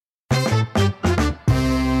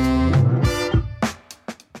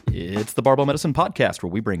It's the Barbell Medicine Podcast,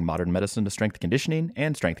 where we bring modern medicine to strength conditioning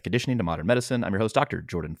and strength conditioning to modern medicine. I'm your host, Dr.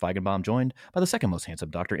 Jordan Feigenbaum, joined by the second most handsome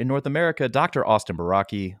doctor in North America, Dr. Austin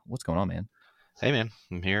Baraki. What's going on, man? Hey, man.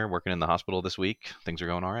 I'm here working in the hospital this week. Things are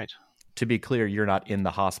going all right. To be clear, you're not in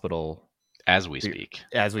the hospital as we speak.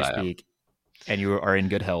 And you are in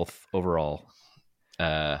good health overall.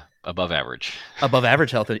 Above average. Above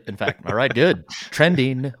average health, in fact. All right, good.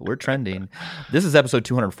 Trending. We're trending. This is episode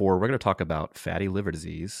 204. We're going to talk about fatty liver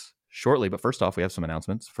disease shortly, but first off, we have some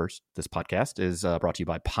announcements. First, this podcast is brought to you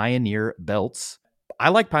by Pioneer Belts. I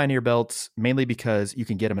like Pioneer Belts mainly because you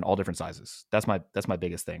can get them in all different sizes. That's my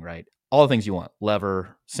biggest thing, right? All the things you want: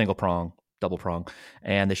 lever, single prong, double prong,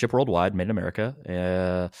 and they ship worldwide, made in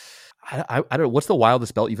America. I don't know, what's the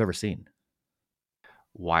wildest belt you've ever seen?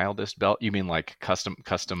 Wildest belt? You mean like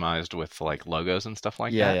customized with like logos and stuff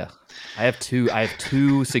like that? Yeah. I have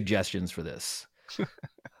two suggestions for this.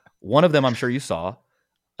 One of them I'm sure you saw.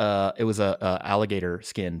 It was a alligator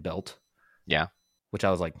skin belt. Yeah. Which I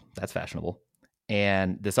was like, that's fashionable.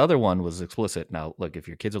 And this other one was explicit. Now, look, if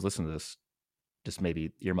your kids are listening to this, just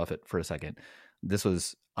maybe earmuff it for a second. This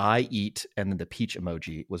was I eat, and then the peach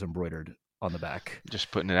emoji was embroidered on the back. Just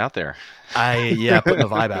putting it out there. Putting the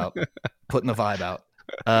vibe out.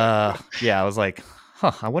 I was like,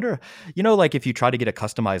 I wonder, like if you try to get a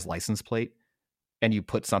customized license plate and you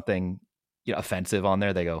put something, offensive on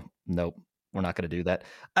there, they go, nope, we're not going to do that.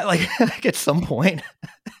 Like at some point,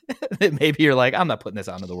 maybe you're like, I'm not putting this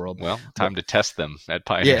out into the world. Well, time to test them at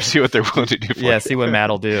Pioneer, see what they're willing to do for you. See what Matt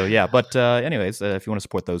will do. Yeah. But anyways, if you want to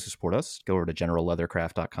support those who support us, go over to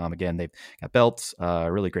generalleathercraft.com. Again, they've got belts,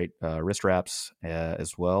 really great wrist wraps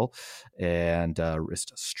as well, and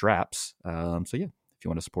wrist straps. If you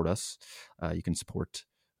want to support us, you can support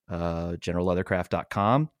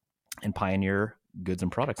generalleathercraft.com and Pioneer Goods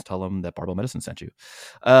and Products. Tell them that Barbell Medicine sent you.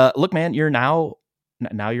 Look, man, you're now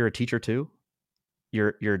you're a teacher too.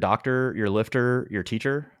 You're a doctor, you're a lifter, you're a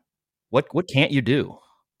teacher. What can't you do?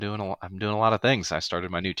 I'm doing a lot of things. I started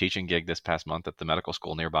my new teaching gig this past month at the medical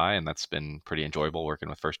school nearby, and that's been pretty enjoyable, working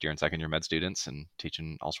with first year and second year med students and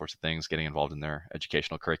teaching all sorts of things, getting involved in their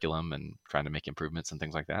educational curriculum and trying to make improvements and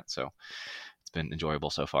things like that. So it's been enjoyable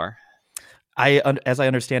so far. As I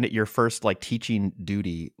understand it, your first teaching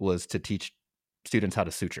duty was to teach students how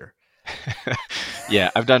to suture. Yeah,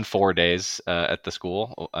 I've done 4 days at the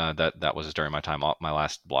school. That was during my time off, my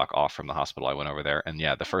last block off from the hospital. I went over there, and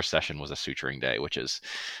the first session was a suturing day, which is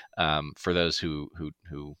for those who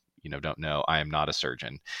don't know, I am not a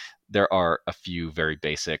surgeon. There are a few very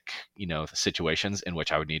basic, situations in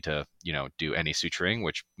which I would need to, do any suturing,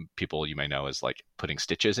 which people you may know is like putting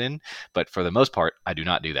stitches in. But for the most part, I do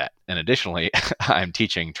not do that. And additionally, I'm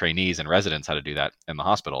teaching trainees and residents how to do that in the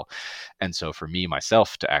hospital. And so for me,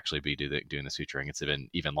 myself, to actually be doing the suturing, it's been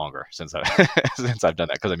even longer since I've done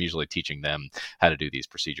that, because I'm usually teaching them how to do these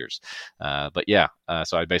procedures.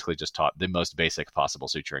 So I basically just taught the most basic possible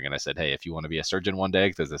suturing. And I said, hey, if you want to be a surgeon one day,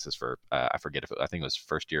 because this is for, I think it was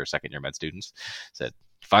first year or second year med students, said,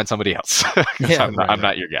 find somebody else. I'm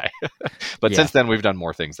not your guy. But since then, we've done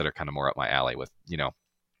more things that are kind of more up my alley with,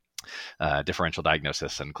 differential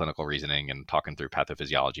diagnosis and clinical reasoning and talking through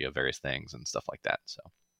pathophysiology of various things and stuff like that. So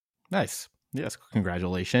nice. Yes.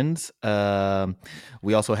 Congratulations.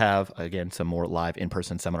 We also have, again, some more live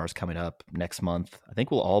in-person seminars coming up next month. I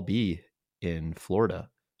think we'll all be in Florida,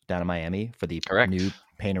 down in Miami for the new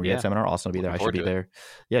pain and rehab seminar. Austin will be there. I should be there.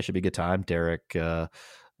 Yeah, it should be a good time. Derek,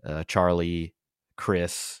 Charlie,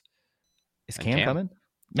 Chris. Is Cam coming?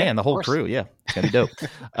 Man, the whole crew. Yeah, it's going to be dope.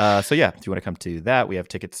 If you want to come to that, we have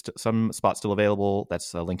tickets, some spots still available.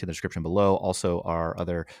 That's linked in the description below. Also, our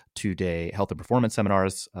other 2-day health and performance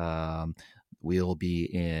seminars. We'll be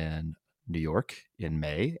in New York in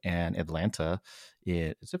May and Atlanta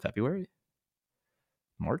is it February?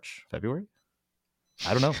 March? February?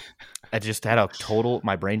 I don't know. I just had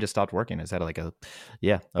my brain just stopped working. It's had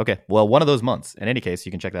okay. Well, one of those months. In any case,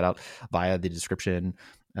 you can check that out via the description,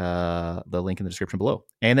 the link in the description below.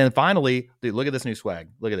 And then finally, dude, look at this new swag.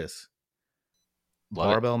 Look at this.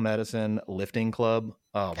 Barbell Medicine Lifting Club.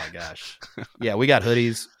 Oh my gosh. Yeah, we got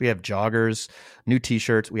hoodies. We have joggers, new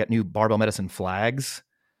t-shirts. We got new Barbell Medicine flags.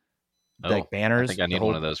 Like banners. I think I need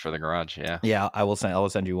one of those for the garage. Yeah. Yeah, I will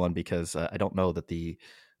send you one, because I don't know that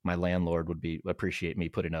my landlord would appreciate me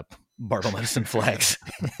putting up Barbell Medicine flags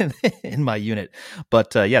in my unit.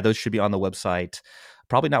 But those should be on the website.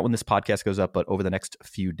 Probably not when this podcast goes up, but over the next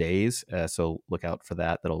few days. So look out for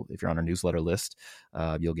that. If you're on our newsletter list,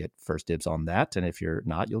 you'll get first dibs on that. And if you're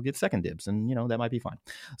not, you'll get second dibs. And, that might be fine.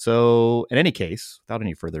 So in any case, without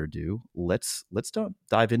any further ado, let's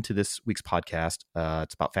dive into this week's podcast.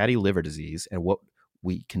 It's about fatty liver disease and what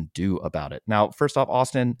we can do about it. Now, first off,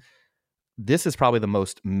 Austin, this is probably the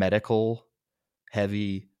most medicine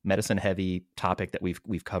heavy topic that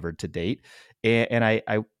we've covered to date. And I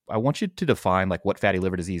want you to define like what fatty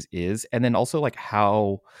liver disease is, and then also like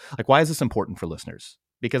why is this important for listeners?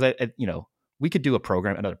 Because we could do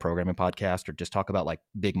another programming podcast, or just talk about like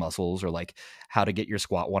big muscles, or like how to get your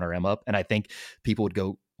squat 1RM up. And I think people would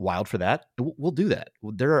go wild for that. We'll do that.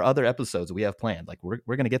 There are other episodes we have planned. Like we're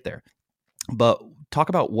going to get there, but talk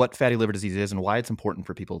about what fatty liver disease is and why it's important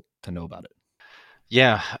for people to know about it.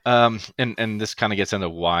 Yeah, and this kind of gets into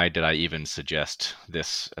why did I even suggest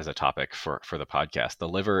this as a topic for the podcast. The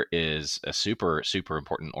liver is a super, super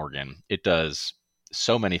important organ. It does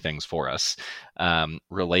so many things for us,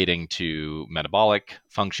 relating to metabolic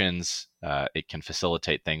functions. It can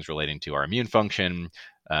facilitate things relating to our immune function,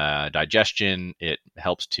 digestion. It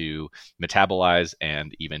helps to metabolize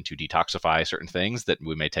and even to detoxify certain things that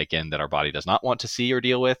we may take in that our body does not want to see or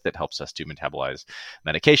deal with. It helps us to metabolize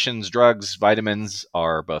medications, drugs, vitamins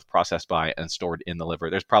are both processed by and stored in the liver.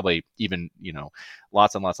 There's probably even,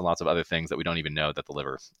 lots and lots and lots of other things that we don't even know that the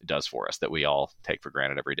liver does for us that we all take for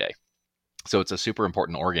granted every day. So it's a super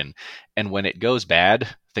important organ. And when it goes bad,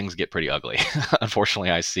 things get pretty ugly. Unfortunately,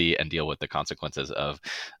 I see and deal with the consequences of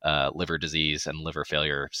liver disease and liver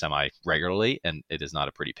failure semi-regularly, and it is not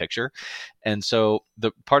a pretty picture. And so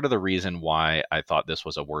the part of the reason why I thought this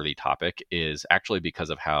was a worthy topic is actually because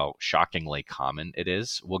of how shockingly common it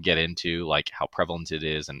is. We'll get into like how prevalent it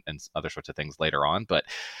is and other sorts of things later on. But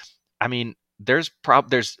I mean, there's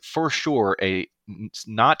for sure a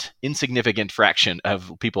not insignificant fraction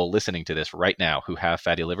of people listening to this right now who have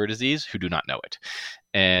fatty liver disease who do not know it.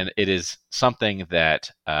 And it is something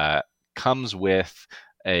that comes with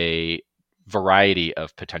a variety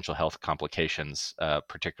of potential health complications,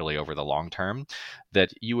 particularly over the long term,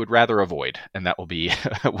 that you would rather avoid. And that will be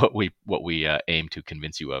what we aim to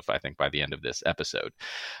convince you of, I think, by the end of this episode.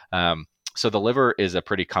 So the liver is a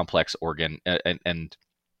pretty complex organ, and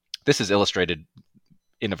this is illustrated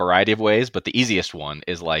in a variety of ways, but the easiest one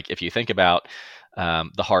is like if you think about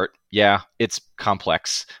the heart. Yeah, it's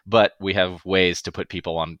complex, but we have ways to put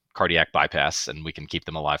people on cardiac bypass, and we can keep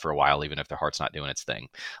them alive for a while, even if their heart's not doing its thing.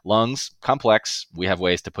 Lungs, complex. We have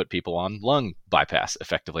ways to put people on lung bypass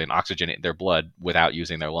effectively and oxygenate their blood without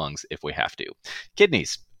using their lungs if we have to.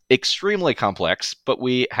 Kidneys, extremely complex, but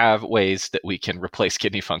we have ways that we can replace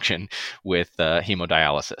kidney function with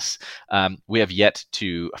hemodialysis. We have yet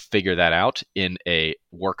to figure that out in a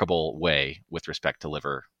workable way with respect to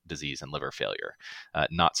liver disease and liver failure.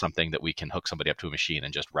 Not something that we can hook somebody up to a machine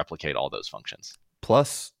and just replicate all those functions.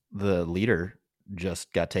 Plus, the leader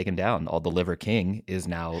just got taken down. All the liver king is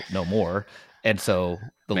now no more. And so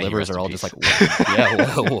the livers are all just like,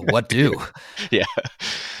 what do? Yeah.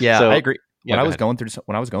 Yeah, so, I agree. When I was going through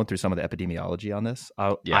some of the epidemiology on this,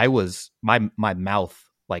 I was my mouth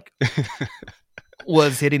like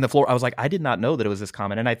was hitting the floor. I was like, I did not know that it was this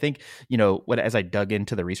common. And I think, as I dug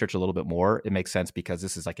into the research a little bit more, it makes sense because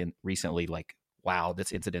this is like recently, like, wow,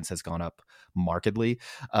 this incidence has gone up markedly.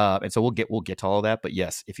 And so we'll get to all of that. But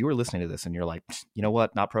yes, if you were listening to this and you're like, you know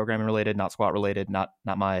what, not programming related, not squat related, not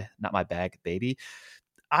my bag, baby,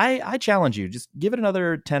 I challenge you, just give it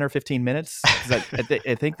another 10 or 15 minutes.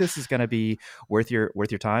 I think this is going to be worth your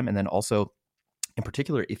time. And then also, in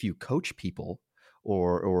particular, if you coach people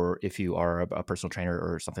or if you are a personal trainer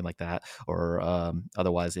or something like that, or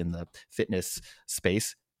otherwise in the fitness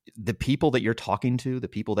space, the people that you're talking to, the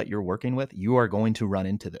people that you're working with, you are going to run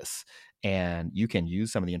into this. And you can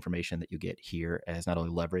use some of the information that you get here as not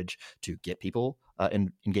only leverage to get people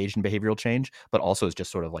engaged in behavioral change, but also as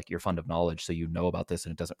just sort of like your fund of knowledge. So you know about this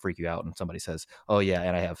and it doesn't freak you out. And somebody says, oh yeah,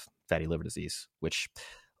 and I have fatty liver disease, which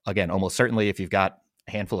again, almost certainly if you've got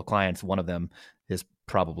a handful of clients, one of them has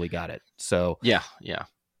probably got it. So yeah.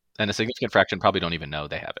 And a significant fraction probably don't even know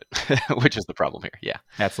they have it, which is the problem here. Yeah,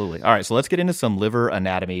 absolutely. All right, so let's get into some liver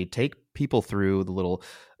anatomy. Take people through the little.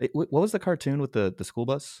 What was the cartoon with the school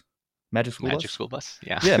bus? Magic school bus.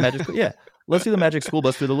 Yeah. Yeah. Let's do the magic school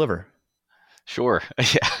bus through the liver. Sure.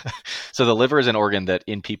 Yeah. So the liver is an organ that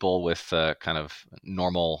in people with kind of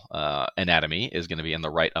normal anatomy is going to be in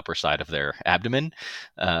the right upper side of their abdomen,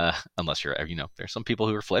 unless you're, there's some people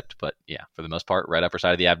who are flipped, but yeah, for the most part, right upper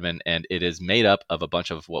side of the abdomen. And it is made up of a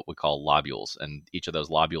bunch of what we call lobules. And each of those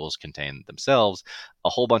lobules contain themselves a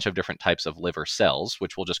whole bunch of different types of liver cells,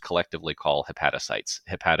 which we'll just collectively call hepatocytes.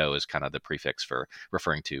 Hepato is kind of the prefix for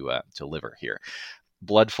referring to liver here.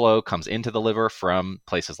 Blood flow comes into the liver from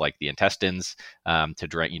places like the intestines to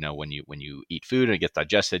drain. When you eat food and it gets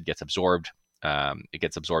digested, gets absorbed, it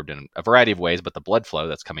gets absorbed in a variety of ways, but the blood flow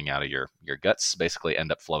that's coming out of your guts basically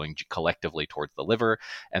end up flowing collectively towards the liver,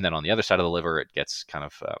 and then on the other side of the liver, it gets kind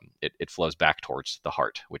of it flows back towards the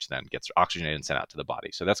heart, which then gets oxygenated and sent out to the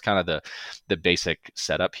body. So that's kind of the basic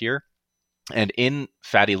setup here. And in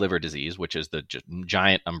fatty liver disease, which is the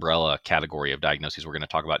giant umbrella category of diagnoses we're going to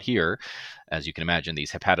talk about here, as you can imagine,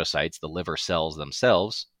 these hepatocytes, the liver cells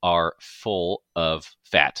themselves, are full of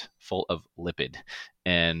fat, full of lipid.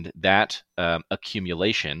 And that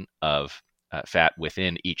accumulation of fat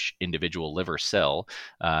within each individual liver cell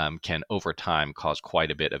can over time cause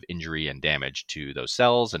quite a bit of injury and damage to those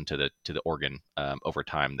cells and to the organ over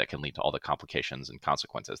time, that can lead to all the complications and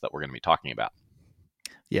consequences that we're going to be talking about.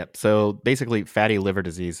 Yep. So basically, fatty liver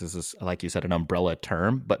disease is, like you said, an umbrella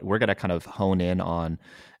term, but we're going to kind of hone in on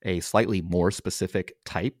a slightly more specific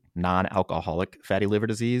type, non-alcoholic fatty liver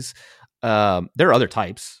disease. There are other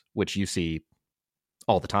types which you see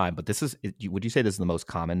all the time, but would you say this is the most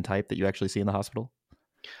common type that you actually see in the hospital?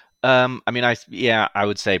 I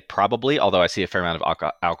would say probably, although I see a fair amount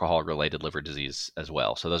of alcohol-related liver disease as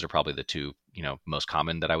well. So those are probably the two, most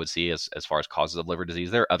common that I would see as far as causes of liver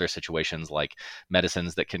disease. There are other situations like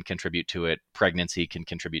medicines that can contribute to it, pregnancy can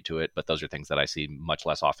contribute to it, but those are things that I see much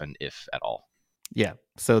less often, if at all. Yeah.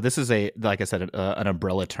 So this is like I said, an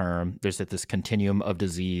umbrella term. There's this continuum of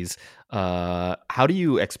disease. How do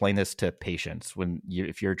you explain this to patients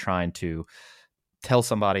if you're trying to tell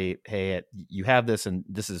somebody, hey, you have this and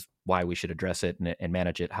this is why we should address it and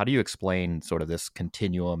manage it? How do you explain sort of this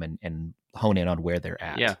continuum and hone in on where they're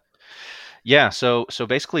at? Yeah. So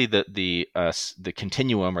basically the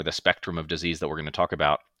continuum or the spectrum of disease that we're going to talk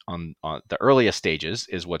about on the earliest stages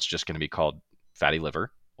is what's just going to be called fatty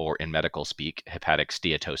liver, or in medical speak, hepatic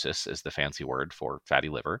steatosis is the fancy word for fatty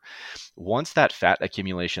liver. Once that fat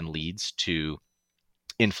accumulation leads to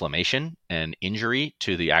inflammation and injury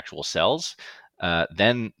to the actual cells,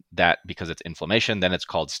 then that, because it's inflammation, then it's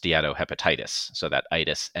called steatohepatitis. So that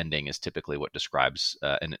itis ending is typically what describes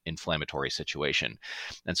an inflammatory situation.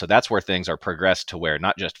 And so that's where things are progressed to where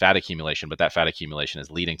not just fat accumulation, but that fat accumulation is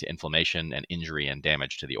leading to inflammation and injury and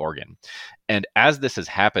damage to the organ. And as this is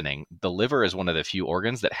happening, the liver is one of the few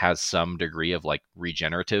organs that has some degree of like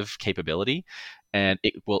regenerative capability, and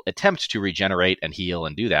it will attempt to regenerate and heal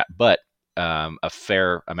and do that. But a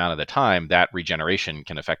fair amount of the time, that regeneration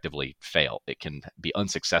can effectively fail. It can be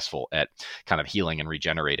unsuccessful at kind of healing and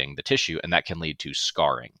regenerating the tissue, and that can lead to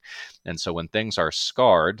scarring. And so when things are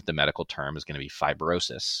scarred, the medical term is going to be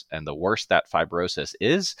fibrosis. And the worse that fibrosis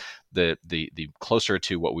is, the closer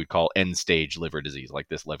to what we call end stage liver disease. Like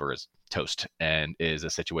this liver is toast and is a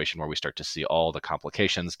situation where we start to see all the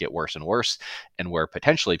complications get worse and worse, and where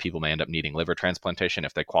potentially people may end up needing liver transplantation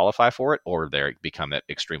if they qualify for it, or they become at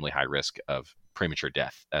extremely high risk of premature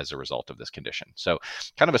death as a result of this condition. So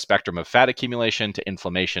kind of a spectrum of fat accumulation to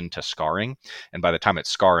inflammation to scarring. And by the time it's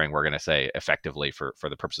scarring, we're going to say effectively, for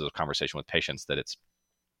the purposes of conversation with patients, that it's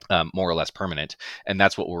more or less permanent. And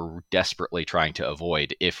that's what we're desperately trying to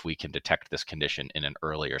avoid if we can detect this condition in an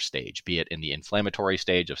earlier stage, be it in the inflammatory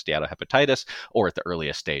stage of steatohepatitis or at the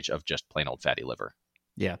earliest stage of just plain old fatty liver.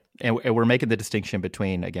 Yeah. And we're making the distinction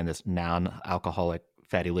between, again, this non-alcoholic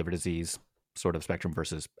fatty liver disease sort of spectrum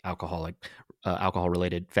versus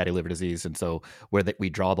alcohol-related fatty liver disease. And so where we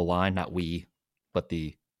draw the line, not we, but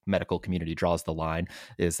the medical community draws the line,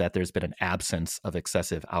 is that there's been an absence of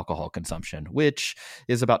excessive alcohol consumption, which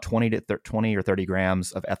is about 20 or 30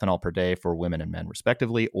 grams of ethanol per day for women and men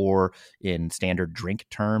respectively, or in standard drink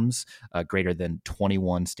terms, greater than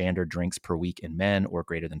 21 standard drinks per week in men, or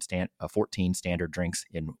greater than 14 standard drinks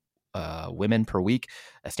in women per week.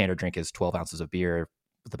 A standard drink is 12 ounces of beer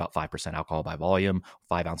with about 5% alcohol by volume,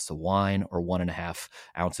 5 ounces of wine, or 1.5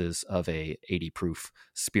 ounces of a 80 proof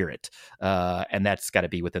spirit. And that's got to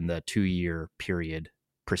be within the 2-year period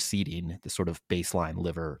preceding the sort of baseline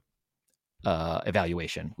liver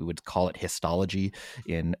evaluation. We would call it histology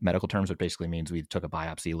in medical terms, which basically means we took a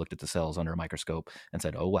biopsy, looked at the cells under a microscope, and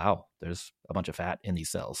said, oh, wow, there's a bunch of fat in these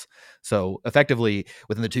cells. So effectively,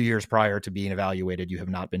 within the 2 years prior to being evaluated, you have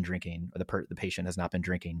not been drinking, or the patient has not been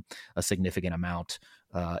drinking a significant amount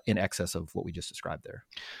in excess of what we just described there.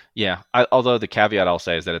 Yeah. Although the caveat I'll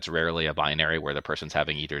say is that it's rarely a binary where the person's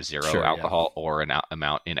having either zero alcohol or an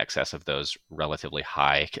amount in excess of those relatively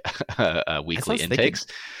high weekly intakes.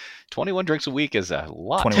 21 drinks a week is a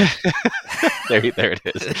lot. there it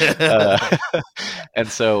is. And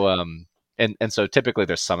so typically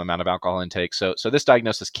there's some amount of alcohol intake. So this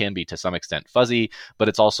diagnosis can be to some extent fuzzy, but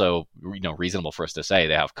it's also reasonable for us to say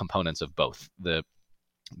they have components of both. The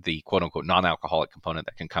the quote unquote non-alcoholic component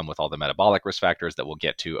that can come with all the metabolic risk factors that will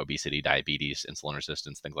get to obesity, diabetes, insulin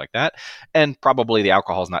resistance, things like that. And probably the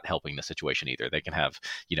alcohol is not helping the situation either. They can have,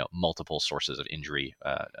 multiple sources of injury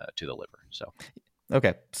to the liver. So.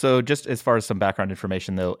 Okay. So just as far as some background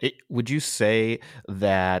information, though, would you say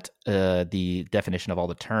that the definition of all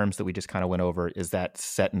the terms that we just kind of went over, is that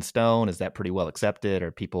set in stone? Is that pretty well accepted?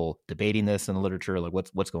 Are people debating this in the literature? Like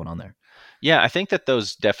what's going on there? Yeah, I think that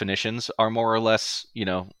those definitions are more or less,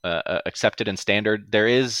 accepted and standard. There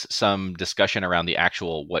is some discussion around the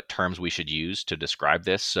actual what terms we should use to describe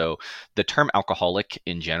this. So the term alcoholic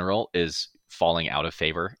in general is falling out of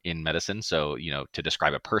favor in medicine. So, to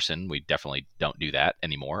describe a person, we definitely don't do that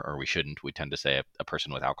anymore, or we shouldn't. We tend to say a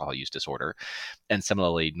person with alcohol use disorder. And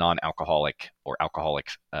similarly, non-alcoholic or alcoholic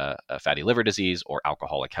fatty liver disease or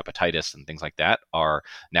alcoholic hepatitis and things like that are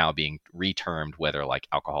now being retermed, whether like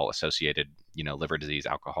alcohol associated, liver disease,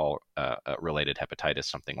 alcohol related hepatitis,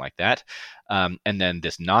 something like that. And then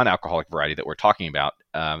this non-alcoholic variety that we're talking about,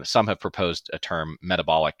 some have proposed a term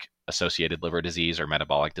metabolic associated liver disease or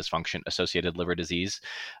metabolic dysfunction associated liver disease.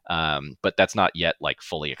 But that's not yet like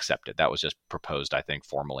fully accepted. That was just proposed, I think,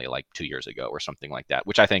 formally like 2 years ago or something like that,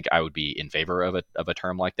 which I think I would be in favor of a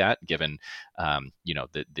term like that, given,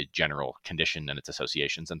 the general condition and its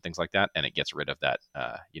associations and things like that. And it gets rid of that,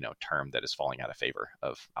 term that is falling out of favor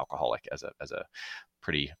of alcoholic as a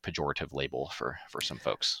pretty pejorative label for some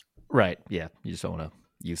folks. Right. Yeah. You just don't want to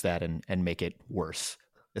use that and make it worse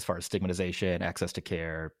as far as stigmatization, access to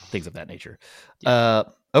care, things of that nature. Yeah.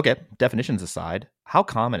 Okay, definitions aside, how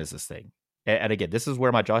common is this thing? And again, this is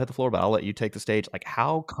where my jaw hit the floor, but I'll let you take the stage. Like,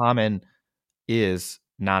 how common is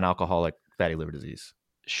non-alcoholic fatty liver disease?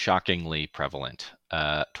 Shockingly prevalent.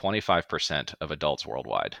 25% of adults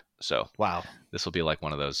worldwide. So wow, this will be like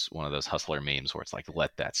one of those hustler memes where it's like,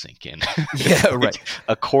 let that sink in. Yeah, right.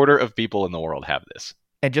 A quarter of people in the world have this,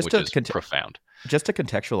 and just which is profound. Just to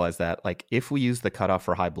contextualize that, like if we use the cutoff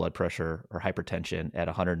for high blood pressure or hypertension at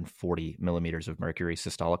 140 millimeters of mercury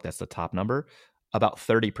systolic, that's the top number, about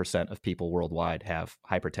 30% of people worldwide have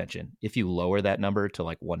hypertension. If you lower that number to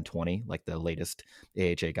like 120, like the latest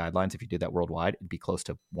AHA guidelines, if you did that worldwide, it'd be close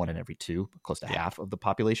to 1 in every 2, close to half of the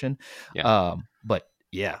population. Yeah. But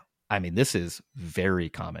yeah, I mean, this is very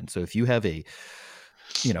common. So if you have a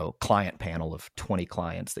client panel of 20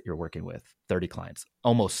 clients that you're working with, 30 clients,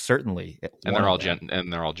 almost certainly. And they're all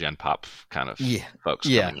Gen Pop kind of folks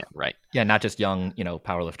coming in, right? Yeah, not just young,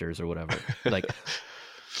 power lifters or whatever. Like,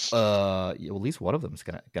 at least one of them is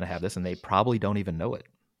gonna have this, and they probably don't even know it.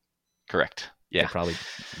 Correct. Yeah.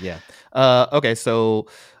 Yeah. Okay, so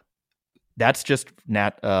that's just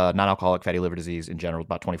non-alcoholic fatty liver disease in general.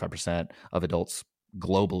 About 25% of adults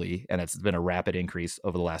globally, and it's been a rapid increase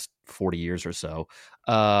over the last 40 years or so.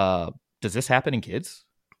 Does this happen in kids?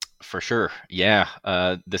 For sure. Yeah.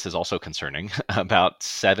 This is also concerning. About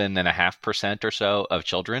 7.5% or so of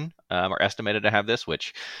children are estimated to have this,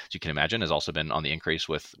 which, as you can imagine, has also been on the increase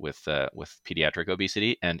with pediatric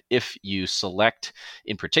obesity. And if you select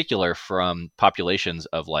in particular from populations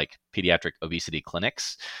of like pediatric obesity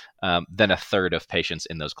clinics, then a third of patients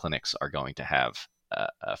in those clinics are going to have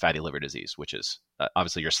fatty liver disease, which is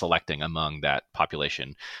obviously you're selecting among that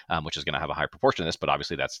population, which is going to have a high proportion of this, but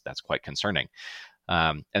obviously that's quite concerning.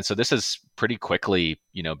 And so this has pretty quickly,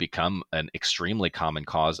 become an extremely common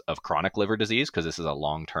cause of chronic liver disease, because this is a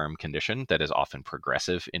long-term condition that is often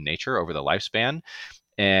progressive in nature over the lifespan.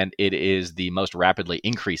 And it is the most rapidly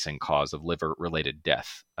increasing cause of liver-related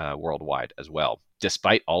death worldwide as well.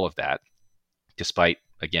 Despite all of that,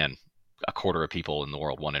 again, a quarter of people in the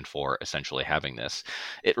world, 1 in 4, essentially having this,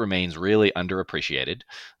 it remains really underappreciated.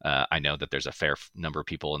 I know that there's a fair number of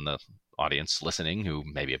people in the audience listening who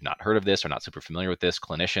maybe have not heard of this or not super familiar with this,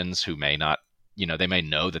 clinicians who may not, they may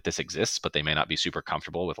know that this exists, but they may not be super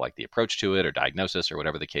comfortable with like the approach to it or diagnosis or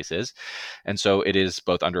whatever the case is. And so it is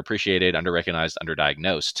both underappreciated, underrecognized,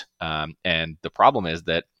 underdiagnosed. And the problem is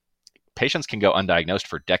that patients can go undiagnosed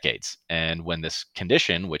for decades. And when this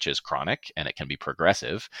condition, which is chronic and it can be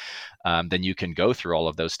progressive, then you can go through all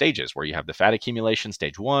of those stages where you have the fat accumulation,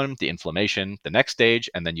 stage 1, the inflammation, the next stage,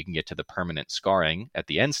 and then you can get to the permanent scarring at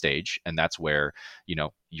the end stage. And that's where,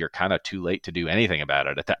 you're kind of too late to do anything about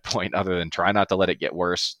it at that point, other than try not to let it get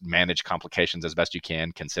worse, manage complications as best you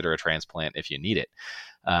can, consider a transplant if you need it.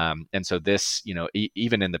 And so this,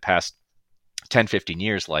 even in the past 10, 15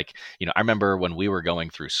 years, like, I remember when we were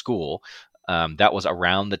going through school, that was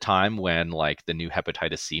around the time when like the new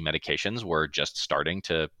hepatitis C medications were just starting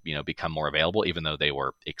to, become more available, even though they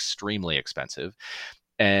were extremely expensive.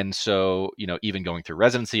 And so, even going through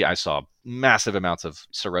residency, I saw massive amounts of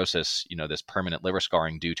cirrhosis, this permanent liver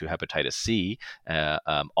scarring due to hepatitis C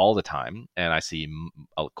all the time. And I see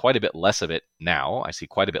quite a bit less of it now. I see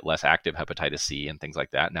quite a bit less active hepatitis C and things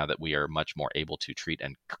like that now that we are much more able to treat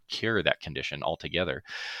and cure that condition altogether.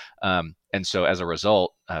 And so as a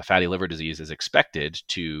result, fatty liver disease is expected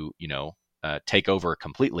to, take over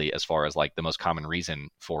completely as far as like the most common reason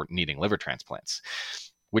for needing liver transplants,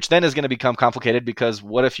 which then is going to become complicated because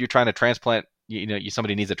what if you're trying to transplant,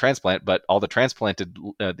 somebody needs a transplant, but all the transplanted,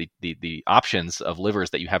 the options of livers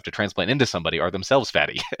that you have to transplant into somebody are themselves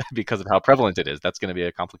fatty because of how prevalent it is. That's going to be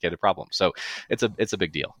a complicated problem. So it's a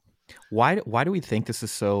big deal. Why do we think this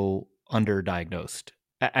is so underdiagnosed?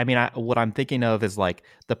 I mean, what I'm thinking of is like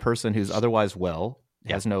the person who's otherwise well,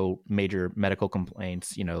 has no major medical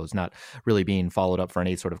complaints, is not really being followed up for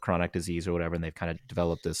any sort of chronic disease or whatever, and they've kind of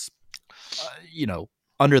developed this,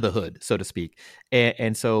 under the hood, so to speak.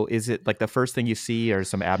 And so is it like the first thing you see are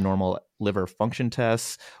some abnormal liver function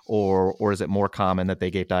tests, or is it more common that they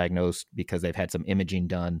get diagnosed because they've had some imaging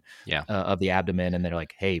done of the abdomen and they're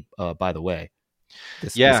like, hey, by the way, we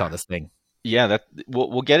saw this thing? Yeah, that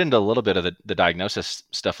we'll get into a little bit of the diagnosis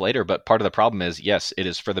stuff later, but part of the problem is, yes, it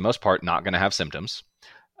is for the most part not going to have symptoms.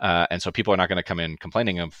 And so people are not going to come in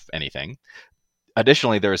complaining of anything.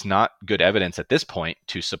 Additionally, there is not good evidence at this point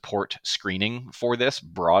to support screening for this,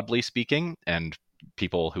 broadly speaking. And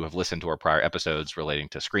people who have listened to our prior episodes relating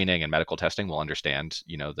to screening and medical testing will understand,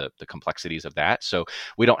 the complexities of that. So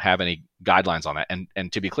we don't have any guidelines on that.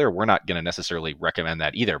 And to be clear, we're not going to necessarily recommend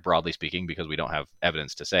that either, broadly speaking, because we don't have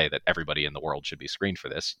evidence to say that everybody in the world should be screened for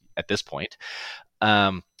this at this point.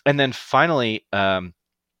 And then finally,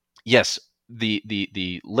 yes,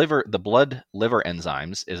 the blood liver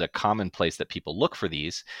enzymes is a common place that people look for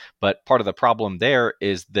these, but part of the problem there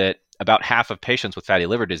is that about half of patients with fatty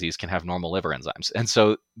liver disease can have normal liver enzymes. And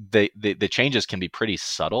so the changes can be pretty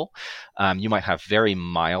subtle. You might have very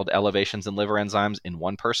mild elevations in liver enzymes in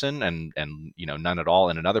one person and none at all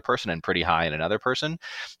in another person and pretty high in another person.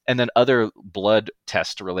 And then other blood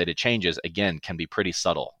test related changes, again, can be pretty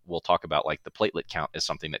subtle. We'll talk about like the platelet count is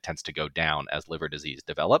something that tends to go down as liver disease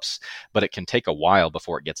develops, but it can take a while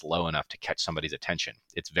before it gets low enough to catch somebody's attention.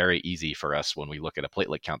 It's very easy for us when we look at a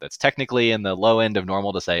platelet count that's technically in the low end of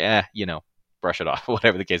normal to say, brush it off,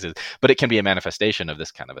 whatever the case is, but it can be a manifestation of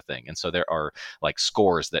this kind of a thing. And so there are like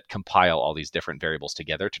scores that compile all these different variables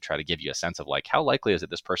together to try to give you a sense of like, how likely is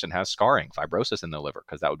it this person has scarring, fibrosis in the liver?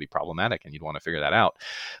 Because that would be problematic and you'd want to figure that out.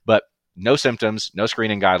 But no symptoms, no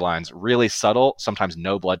screening guidelines, really subtle, sometimes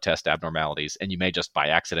no blood test abnormalities. And you may just by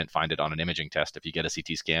accident find it on an imaging test if you get a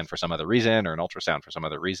CT scan for some other reason or an ultrasound for some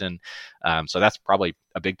other reason. So that's probably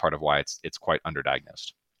a big part of why it's quite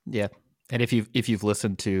underdiagnosed. Yeah. And if you've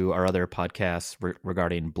listened to our other podcasts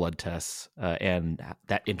regarding blood tests and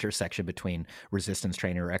that intersection between resistance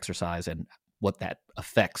training or exercise and what that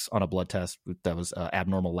affects on a blood test, that was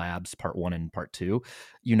abnormal labs, part 1 and part 2,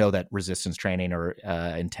 that resistance training or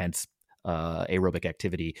intense aerobic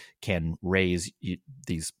activity can raise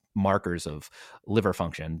these markers of liver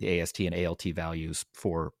function, the AST and ALT values,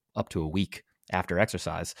 for up to a week after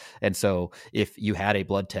exercise. And so if you had a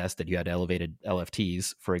blood test that you had elevated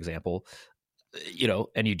LFTs, for example,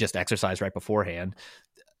 and you just exercise right beforehand,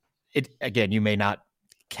 you may not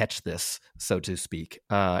catch this, so to speak.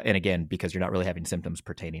 And again, because you're not really having symptoms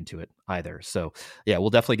pertaining to it either. So yeah,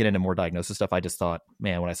 we'll definitely get into more diagnosis stuff. I just thought,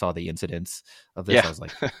 man, when I saw the incidence of this, I was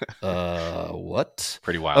like, what?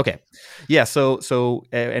 Pretty wild. Okay. Yeah. So,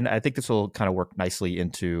 and I think this will kind of work nicely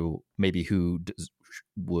into maybe who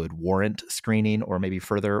would warrant screening or maybe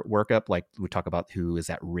further workup. Like we talk about who is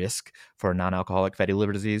at risk for non-alcoholic fatty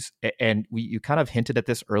liver disease. And you kind of hinted at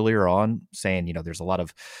this earlier on, saying, there's a lot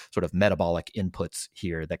of sort of metabolic inputs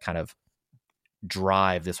here that kind of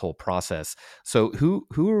drive this whole process. So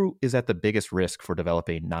who is at the biggest risk for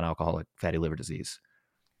developing non-alcoholic fatty liver disease?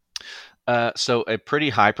 So a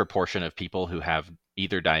pretty high proportion of people who have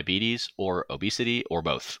either diabetes or obesity or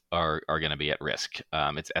both are going to be at risk.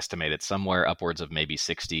 It's estimated somewhere upwards of maybe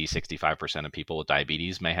 65% of people with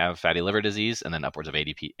diabetes may have fatty liver disease, and then upwards of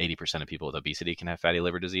 80% of people with obesity can have fatty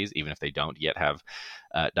liver disease, even if they don't yet have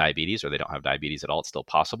diabetes or they don't have diabetes at all. It's still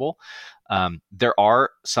possible. There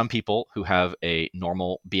are some people who have a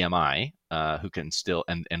normal BMI who can still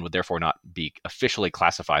and would therefore not be officially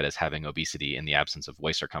classified as having obesity in the absence of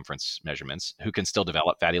waist circumference measurements, who can still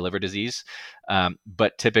develop fatty liver disease.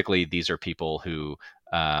 But typically these are people who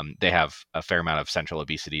they have a fair amount of central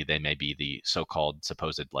obesity. They may be the so-called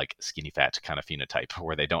supposed like skinny fat kind of phenotype,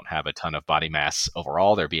 where they don't have a ton of body mass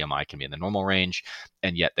overall. Their BMI can be in the normal range,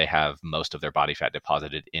 and yet they have most of their body fat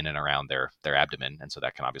deposited in and around their abdomen. And so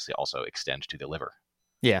that can obviously also extend to the liver.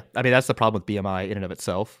 Yeah, I mean that's the problem with BMI in and of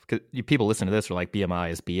itself. Because people listen to this are like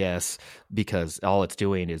BMI is BS because all it's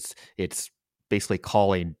doing is it's basically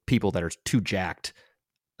calling people that are too jacked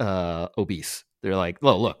obese. They're like,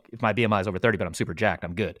 "Oh, look, if my BMI is over 30, but I'm super jacked,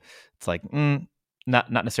 I'm good." It's like,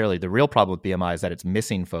 not necessarily. The real problem with BMI is that it's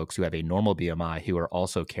missing folks who have a normal BMI who are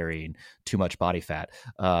also carrying too much body fat,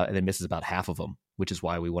 and then misses about half of them, which is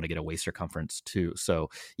why we want to get a waist circumference too. So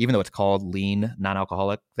even though it's called lean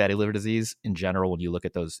non-alcoholic fatty liver disease, in general, when you look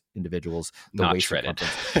at those individuals, the Not waist shredded.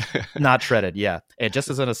 circumference not shredded. Yeah. And just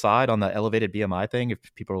as an aside on the elevated BMI thing, if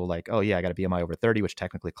people are like, oh yeah, I got a BMI over 30, which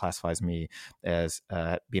technically classifies me as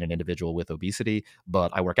being an individual with obesity,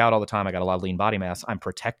 but I work out all the time, I got a lot of lean body mass, I'm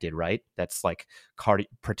protected, right? That's like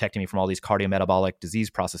protecting me from all these cardiometabolic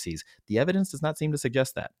disease processes. The evidence does not seem to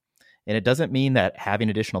suggest that. And it doesn't mean that having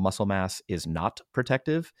additional muscle mass is not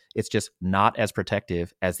protective. It's just not as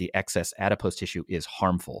protective as the excess adipose tissue is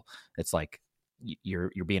harmful. It's like you're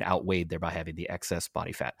being outweighed there by having the excess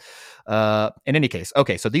body fat. In any case,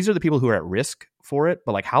 okay, so these are the people who are at risk for it,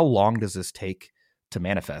 but like how long does this take to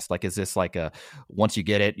manifest? Like, is this like a once you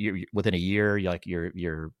get it, you're within a year,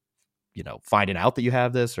 you're finding out that you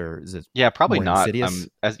have this, or is it Yeah, probably more not. insidious?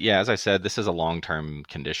 As I said, this is a long-term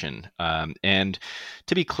condition. And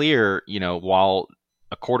to be clear, while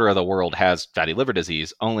a quarter of the world has fatty liver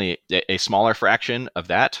disease, only a smaller fraction of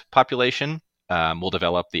that population will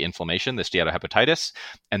develop the inflammation, the steatohepatitis,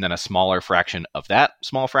 and then a smaller fraction of that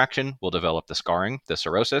small fraction will develop the scarring, the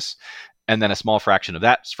cirrhosis, and then a small fraction of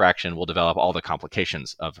that fraction will develop all the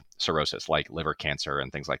complications of cirrhosis, like liver cancer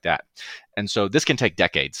and things like that. And so this can take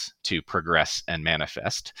decades to progress and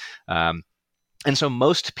manifest. And so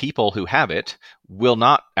most people who have it will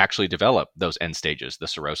not actually develop those end stages, the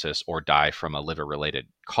cirrhosis, or die from a liver related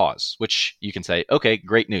cause, which you can say, okay,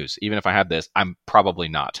 great news. Even if I have this, I'm probably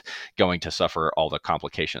not going to suffer all the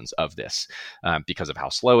complications of this because of how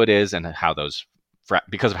slow it is and how those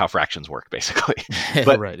because of how fractions work, basically.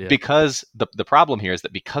 But Right, yeah. because the problem here is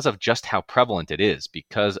that because of just how prevalent it is,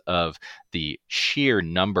 because of the sheer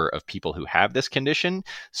number of people who have this condition,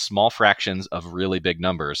 small fractions of really big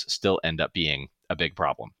numbers still end up being a big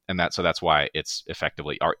problem. And that's why it's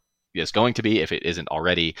effectively is going to be, if it isn't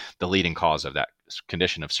already, the leading cause of that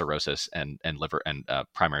condition of cirrhosis and liver and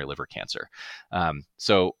primary liver cancer.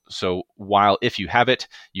 So while if you have it,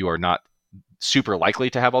 you are not super likely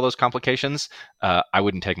to have all those complications, I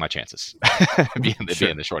wouldn't take my chances. being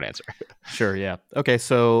the short answer. Sure, yeah. Okay,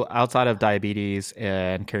 so outside of diabetes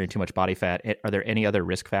and carrying too much body fat, are there any other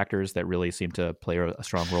risk factors that really seem to play a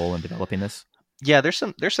strong role in developing this? Yeah, there's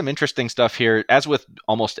some interesting stuff here. As with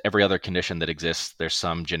almost every other condition that exists, there's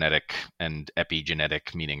some genetic and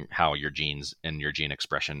epigenetic, meaning how your genes and your gene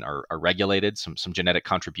expression are regulated. Some genetic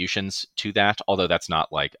contributions to that, although that's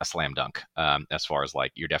not like a slam dunk as far as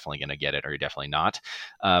like you're definitely going to get it or you're definitely not.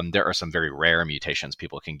 There are some very rare mutations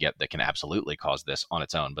people can get that can absolutely cause this on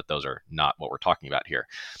its own, but those are not what we're talking about here.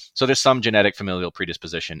 So there's some genetic familial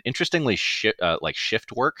predisposition. Interestingly, like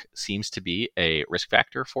shift work seems to be a risk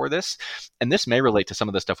factor for this, and this may relate to some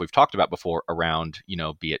of the stuff we've talked about before around,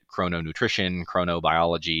 be it chrononutrition,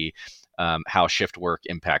 chronobiology, how shift work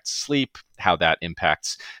impacts sleep, how that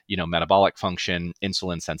impacts, metabolic function,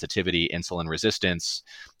 insulin sensitivity, insulin resistance,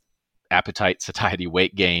 appetite, satiety,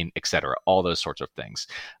 weight gain, etc. All those sorts of things.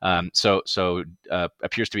 So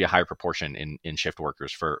appears to be a higher proportion in shift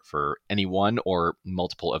workers for any one or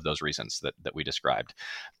multiple of those reasons that we described.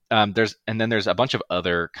 There's a bunch of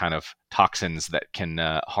other kind of toxins that can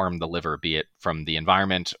harm the liver, be it from the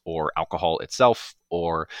environment or alcohol itself,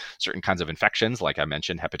 or certain kinds of infections. Like I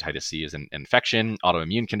mentioned, hepatitis C is an infection,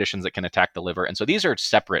 autoimmune conditions that can attack the liver. And so these are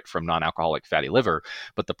separate from non-alcoholic fatty liver.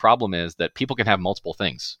 But the problem is that people can have multiple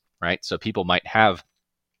things, right? So people might have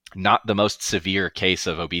not the most severe case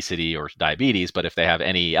of obesity or diabetes, but if they have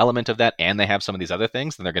any element of that and they have some of these other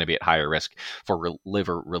things, then they're going to be at higher risk for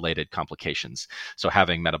liver-related complications. So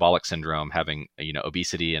having metabolic syndrome, having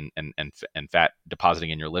obesity and fat depositing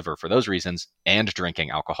in your liver for those reasons, and drinking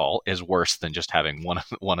alcohol is worse than just having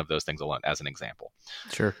one of those things alone, as an example.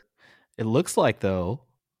 Sure. It looks like though,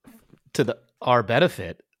 to our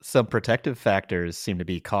benefit, some protective factors seem to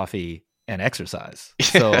be coffee and exercise.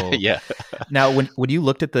 So yeah. Now, when you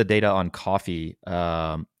looked at the data on coffee,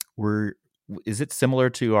 is it similar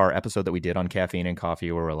to our episode that we did on caffeine and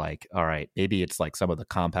coffee, where we're like, all right, maybe it's like some of the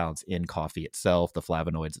compounds in coffee itself, the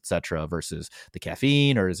flavonoids, et cetera, versus the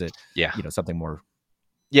caffeine, or is it, something more?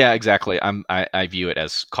 Yeah, exactly. I view it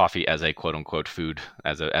as coffee as a quote unquote food,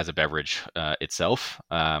 as a beverage itself.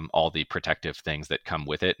 All the protective things that come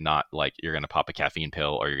with it, not like you're going to pop a caffeine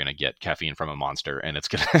pill or you're going to get caffeine from a monster and it's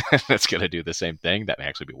gonna it's gonna do the same thing. That may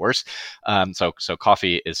actually be worse. So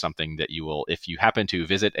coffee is something that you will, if you happen to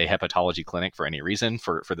visit a hepatology clinic for any reason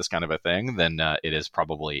for this kind of a thing, then it is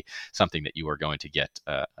probably something that you are going to get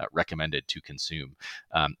recommended to consume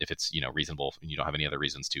if it's reasonable and you don't have any other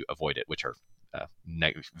reasons to avoid it, which are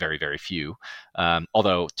very, very few.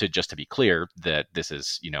 Although, to be clear, that this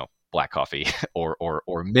is black coffee or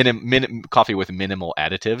coffee with minimal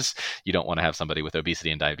additives. You don't want to have somebody with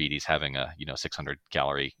obesity and diabetes having a 600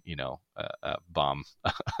 calorie bomb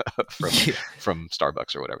from Yeah. from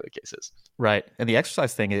Starbucks or whatever the case is. Right. And the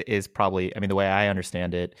exercise thing is probably, I mean, the way I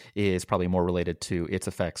understand it is probably more related to its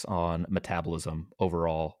effects on metabolism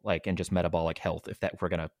overall, like, and just metabolic health, if we're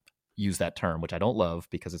going to use that term, which I don't love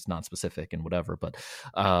because it's non-specific and whatever. But,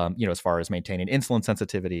 as far as maintaining insulin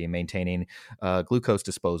sensitivity, maintaining glucose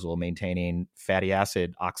disposal, maintaining fatty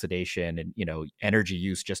acid oxidation, and, energy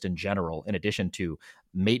use just in general, in addition to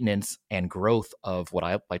maintenance and growth of what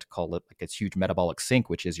I like to call it, like, its huge metabolic sink,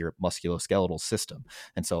 which is your musculoskeletal system.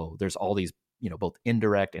 And so there's all these both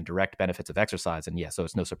indirect and direct benefits of exercise. And yeah, so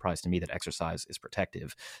it's no surprise to me that exercise is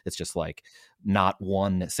protective. It's just like not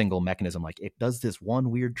one single mechanism. Like, it does this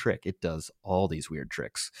one weird trick. It does all these weird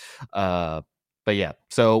tricks. But yeah,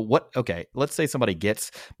 so okay, let's say somebody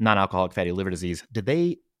gets non-alcoholic fatty liver disease.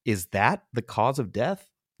 Is that the cause of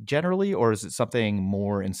death generally, or is it something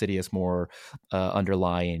more insidious, more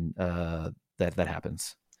underlying that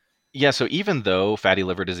happens? Yeah, so even though fatty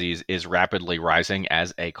liver disease is rapidly rising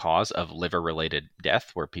as a cause of liver-related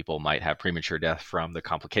death, where people might have premature death from the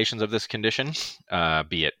complications of this condition,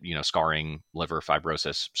 be it scarring, liver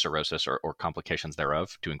fibrosis, cirrhosis, or complications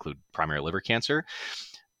thereof, to include primary liver cancer,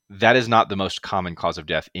 that is not the most common cause of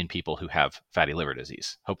death in people who have fatty liver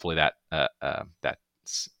disease. Hopefully that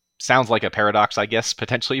sounds like a paradox, I guess,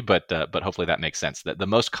 potentially, but hopefully that makes sense. That the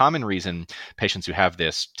most common reason patients who have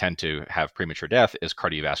this tend to have premature death is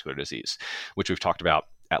cardiovascular disease, which we've talked about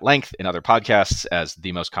at length in other podcasts as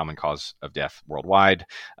the most common cause of death worldwide.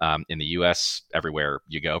 In the U.S., everywhere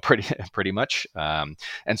you go, pretty much. And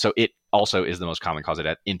so it also is the most common cause of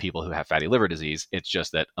death in people who have fatty liver disease. It's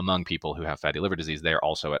just that among people who have fatty liver disease, they're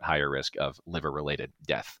also at higher risk of liver-related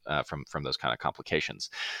death from those kind of complications.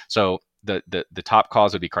 So the top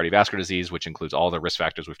cause would be cardiovascular disease, which includes all the risk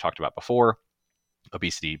factors we've talked about before: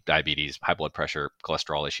 obesity, diabetes, high blood pressure,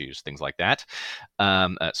 cholesterol issues, things like that,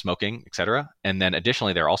 smoking, etc. And then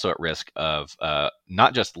additionally, they're also at risk of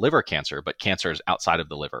not just liver cancer, but cancers outside of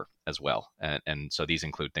the liver as well. And so these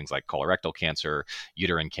include things like colorectal cancer,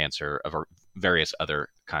 uterine cancer, of various other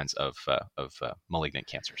kinds of malignant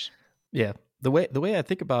cancers. Yeah. The way I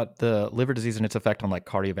think about the liver disease and its effect on like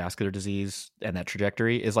cardiovascular disease and that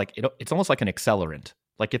trajectory is like it's almost like an accelerant.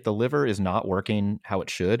 Like, if the liver is not working how it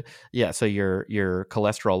should, yeah, so your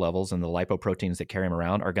cholesterol levels and the lipoproteins that carry them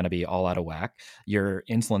around are going to be all out of whack. Your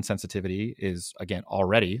insulin sensitivity is, again,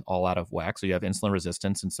 already all out of whack. So you have insulin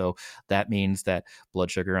resistance. And so that means that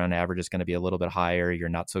blood sugar on average is going to be a little bit higher. You're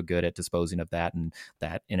not so good at disposing of that. And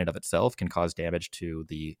that in and of itself can cause damage to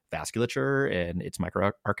the vasculature and its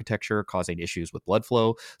microarchitecture, causing issues with blood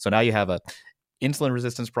flow. So now you have a insulin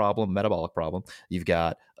resistance problem, metabolic problem. You've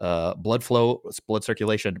got blood flow, blood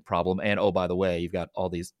circulation problem, and oh, by the way, you've got all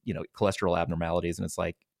these cholesterol abnormalities. And it's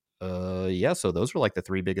like, yeah, so those were like the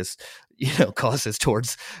three biggest causes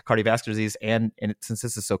towards cardiovascular disease. And since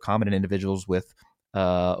this is so common in individuals with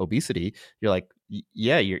obesity, you're like,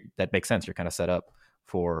 yeah, that makes sense. You're kind of set up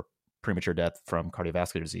for premature death from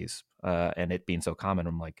cardiovascular disease, and it being so common.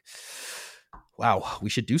 I'm like, wow, we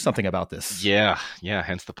should do something about this. Yeah.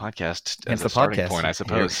 Hence the podcast. Hence as the a starting podcast point, I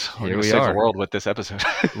suppose. Here we we save are. the world with this episode.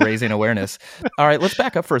 Raising awareness. All right, let's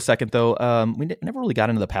back up for a second, though. We never really got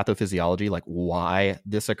into the pathophysiology, like why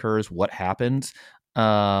this occurs, what happens.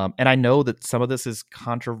 And I know that some of this is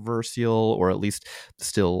controversial, or at least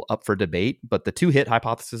still up for debate. But the two-hit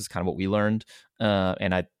hypothesis is kind of what we learned,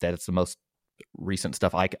 and that's the most recent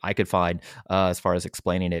stuff I could find as far as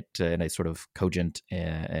explaining it in a sort of cogent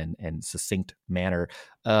and succinct manner.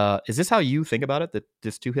 Is this how you think about it, that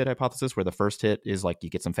this two-hit hypothesis, where the first hit is like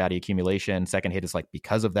you get some fatty accumulation, second hit is like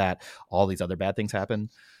because of that all these other bad things happen?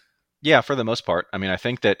 Yeah, for the most part. I mean, I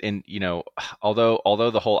think that although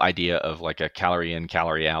the whole idea of like a calorie in,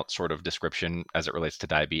 calorie out sort of description as it relates to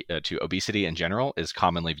diabetes to obesity in general is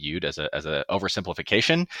commonly viewed as a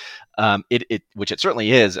oversimplification, it which it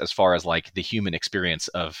certainly is as far as like the human experience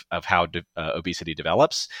of how obesity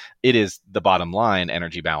develops. It is the bottom line.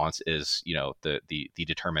 Energy balance is the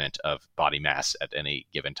determinant of body mass at any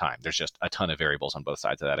given time. There's just a ton of variables on both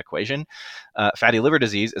sides of that equation. Fatty liver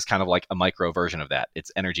disease is kind of like a micro version of that.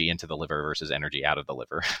 It's energy into the liver versus energy out of the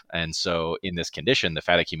liver. And so in this condition, the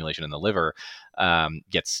fat accumulation in the liver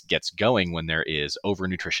gets going when there is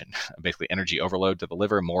overnutrition, basically energy overload to the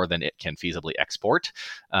liver more than it can feasibly export.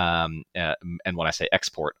 And when I say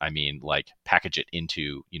export, I mean like package it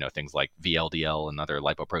into things like VLDL and other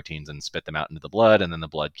lipoproteins and spit them out into the blood, and then the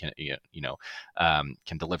blood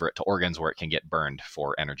can deliver it to organs where it can get burned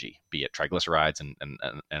for energy, be it triglycerides and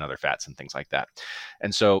other fats and things like that.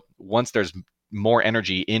 And so once there's more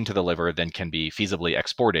energy into the liver than can be feasibly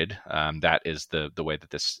exported, that is the way that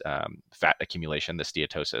this fat accumulation, this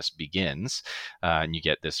steatosis, begins. And you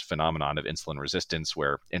get this phenomenon of insulin resistance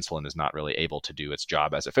where insulin is not really able to do its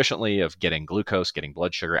job as efficiently of getting glucose, getting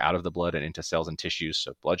blood sugar out of the blood and into cells and tissues.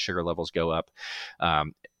 So blood sugar levels go up.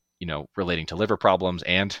 Relating to liver problems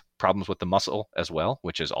and problems with the muscle as well,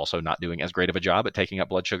 which is also not doing as great of a job at taking up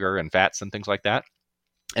blood sugar and fats and things like that.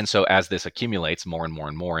 And so as this accumulates more and more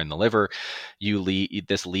and more in the liver,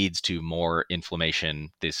 this leads to more inflammation,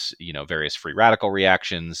 various free radical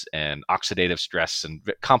reactions and oxidative stress and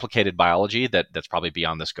complicated biology that's probably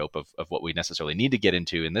beyond the scope of what we necessarily need to get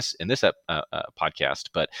into in this podcast.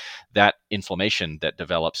 But that inflammation that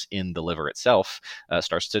develops in the liver itself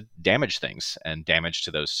starts to damage things, and damage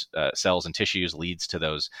to those cells and tissues leads to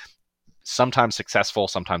those sometimes successful,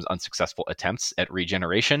 sometimes unsuccessful attempts at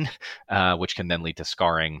regeneration, which can then lead to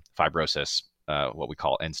scarring, fibrosis, what we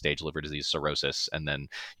call end-stage liver disease, cirrhosis. And then,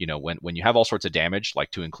 when you have all sorts of damage,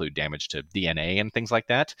 like to include damage to DNA and things like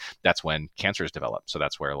that, that's when cancers develop. So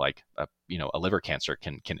that's where like a liver cancer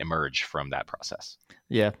can emerge from that process.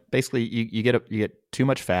 Yeah, basically, you get too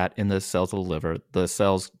much fat in the cells of the liver. The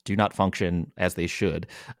cells do not function as they should,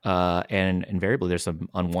 and invariably there's some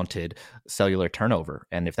unwanted cellular turnover.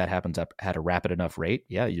 And if that happens at a rapid enough rate,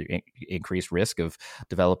 yeah, you increase risk of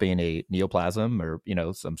developing a neoplasm or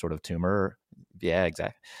some sort of tumor. Yeah,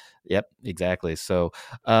 exactly. Yep, exactly. So,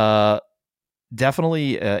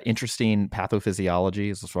 definitely interesting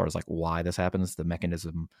pathophysiology as far as like why this happens, the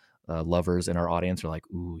mechanism. Lovers in our audience are like,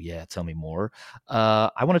 ooh, yeah, tell me more.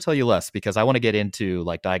 I want to tell you less because I want to get into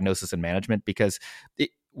like diagnosis and management, because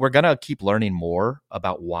we're going to keep learning more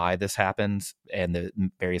about why this happens and the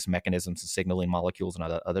various mechanisms and signaling molecules and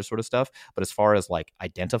other sort of stuff. But as far as like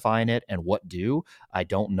identifying it and what do, I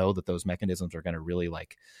don't know that those mechanisms are going to really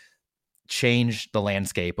like change the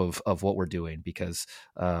landscape of what we're doing, because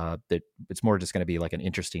it's more just going to be like an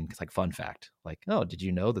interesting like fun fact, like, oh, did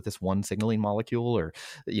you know that this one signaling molecule or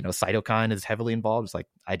cytokine is heavily involved? It's like,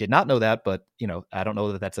 I did not know that, but I don't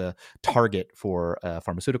know that that's a target for a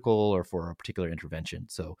pharmaceutical or for a particular intervention.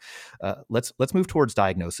 So let's move towards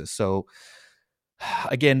diagnosis. So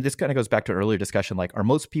again, this kind of goes back to earlier discussion, like, are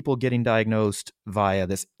most people getting diagnosed via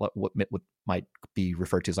this what might be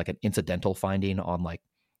referred to as like an incidental finding on like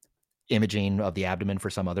imaging of the abdomen for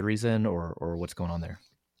some other reason, or what's going on there?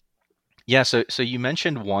 Yeah, so you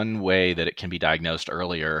mentioned one way that it can be diagnosed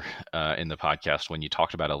earlier in the podcast when you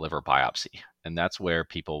talked about a liver biopsy, and that's where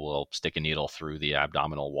people will stick a needle through the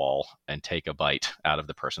abdominal wall and take a bite out of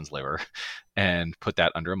the person's liver and put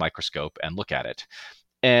that under a microscope and look at it.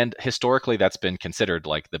 And historically, that's been considered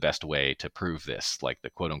like the best way to prove this, like the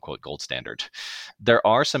quote unquote gold standard. There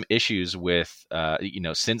are some issues with,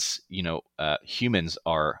 since humans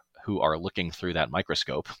who are looking through that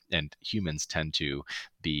microscope, and humans tend to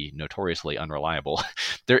be notoriously unreliable.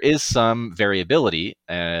 There is some variability,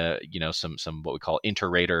 some what we call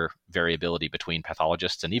inter-rater variability between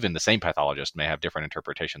pathologists, and even the same pathologist may have different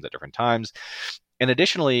interpretations at different times. And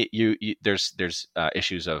additionally, there's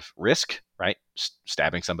issues of risk, right?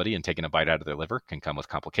 Stabbing somebody and taking a bite out of their liver can come with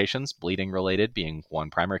complications, bleeding related being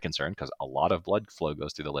one primary concern because a lot of blood flow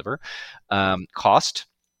goes through the liver. Cost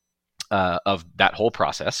of that whole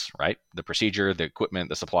process, right? The procedure, the equipment,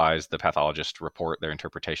 the supplies, the pathologist report, their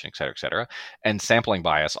interpretation, et cetera, et cetera. And sampling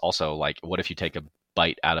bias also, like, what if you take a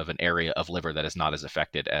bite out of an area of liver that is not as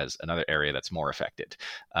affected as another area that's more affected?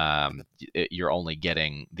 You're only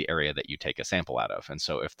getting the area that you take a sample out of. And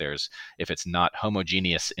so if it's not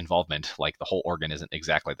homogeneous involvement, like the whole organ isn't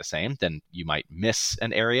exactly the same, then you might miss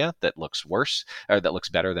an area that looks worse or that looks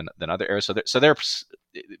better than other areas. So there's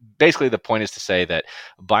basically, the point is to say that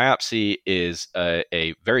biopsy is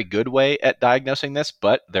a very good way at diagnosing this,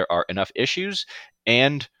 but there are enough issues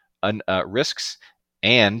and risks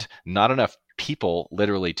and not enough people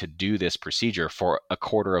literally to do this procedure for a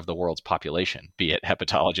quarter of the world's population, be it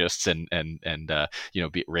hepatologists and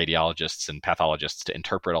be it radiologists and pathologists to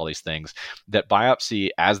interpret all these things, that biopsy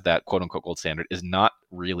as that quote unquote gold standard is not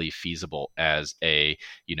really feasible as a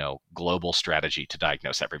global strategy to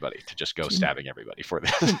diagnose everybody, to just go stabbing everybody for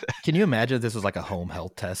this. Can you imagine if this was like a home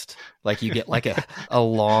health test? Like you get like a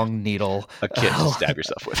long needle, a kit to stab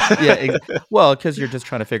yourself with. Yeah, well, because you're just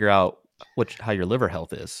trying to figure out how your liver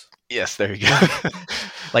health is. Yes, there you go.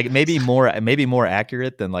 Like maybe more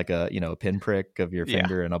accurate than like a pinprick of your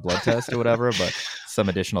finger and a blood test or whatever, but some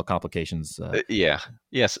additional complications.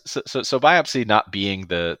 Yes. So biopsy not being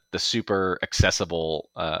the super accessible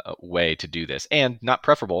way to do this, and not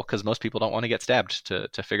preferable because most people don't want to get stabbed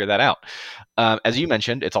to figure that out. As you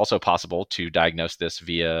mentioned, it's also possible to diagnose this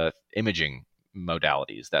via imaging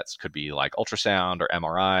modalities. That could be like ultrasound or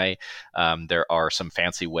MRI. There are some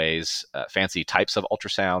fancy ways, fancy types of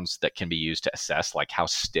ultrasounds that can be used to assess like how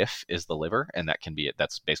stiff is the liver, and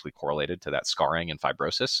that's basically correlated to that scarring and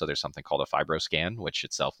fibrosis. So there's something called a fibroscan, which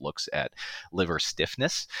itself looks at liver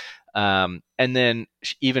stiffness. And then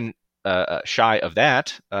even shy of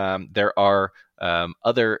that, there are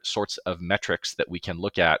other sorts of metrics that we can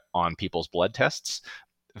look at on people's blood tests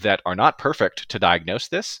that are not perfect to diagnose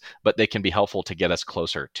this, but they can be helpful to get us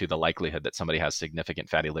closer to the likelihood that somebody has significant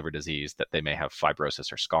fatty liver disease, that they may have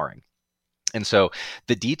fibrosis or scarring. And so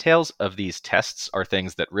the details of these tests are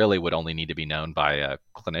things that really would only need to be known by a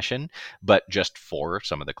clinician, but just for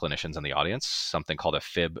some of the clinicians in the audience, something called a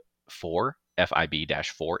FIB-4,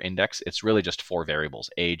 FIB-4 index. It's really just 4 variables: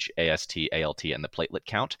 age, AST, ALT, and the platelet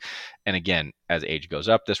count. And again, as age goes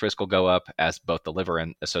up, this risk will go up. As both the liver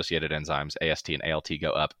and associated enzymes, AST and ALT,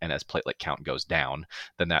 go up, and as platelet count goes down,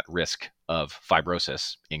 then that risk of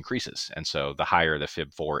fibrosis increases. And so the higher the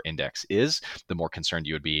FIB-4 index is, the more concerned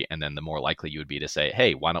you would be, and then the more likely you would be to say,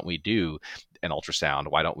 hey, why don't we do an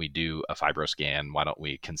ultrasound? Why don't we do a fibroscan? Why don't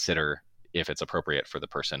we consider, if it's appropriate for the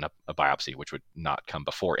person, a biopsy, which would not come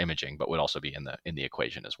before imaging, but would also be in the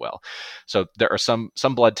equation as well. So there are some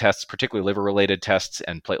blood tests, particularly liver-related tests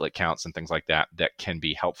and platelet counts and things like that, that can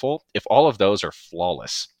be helpful. If all of those are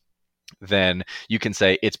flawless, then you can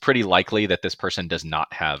say it's pretty likely that this person does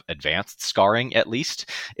not have advanced scarring, at least.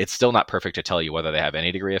 It's still not perfect to tell you whether they have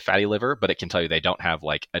any degree of fatty liver, but it can tell you they don't have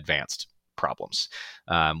like advanced problems.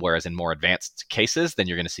 Whereas in more advanced cases, then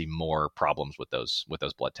you're going to see more problems with those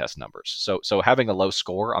blood test numbers. So having a low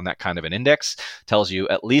score on that kind of an index tells you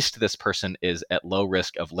at least this person is at low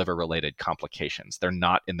risk of liver-related complications. They're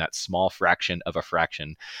not in that small fraction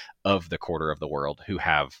of the quarter of the world who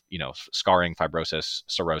have, scarring, fibrosis,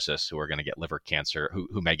 cirrhosis, who are going to get liver cancer,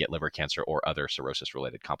 who may get liver cancer or other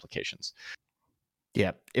cirrhosis-related complications.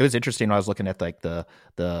 Yeah, it was interesting when I was looking at like the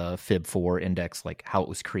FIB-4 index, like how it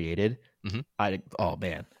was created. Mm-hmm. Oh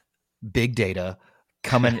man, big data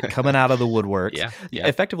coming out of the woodworks. Yeah.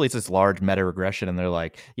 Effectively, it's this large meta regression, and they're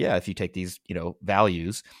like, yeah, if you take these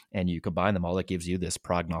values and you combine them all, that gives you this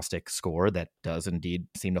prognostic score that does indeed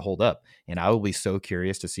seem to hold up. And I will be so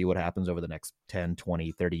curious to see what happens over the next 10,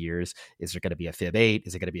 20, 30 years. Is there going to be a FIB-8?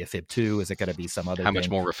 Is it going to be a FIB-2? Is it going to be some other How much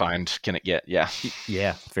more refined can it get? Yeah.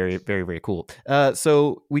 Yeah. Very, very, very cool.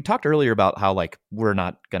 So we talked earlier about how like we're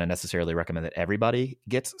not going to necessarily recommend that everybody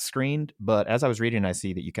gets screened, but as I was reading, I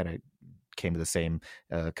see that you kind of came to the same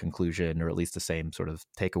conclusion, or at least the same sort of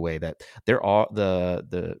takeaway, that there are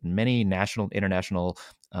the many national, international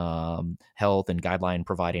health and guideline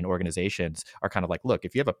providing organizations are kind of like, look,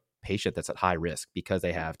 if you have a patient that's at high risk because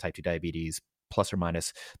they have type 2 diabetes, plus or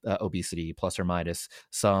minus obesity, plus or minus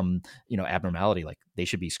some abnormality, like they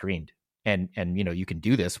should be screened. And you can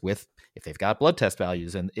do this with, if they've got blood test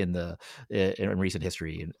values in recent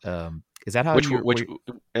history. Is that how?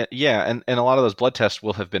 Yeah, and a lot of those blood tests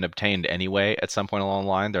will have been obtained anyway at some point along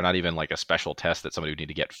the line. They're not even like a special test that somebody would need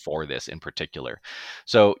to get for this in particular.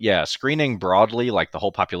 So yeah, screening broadly, like the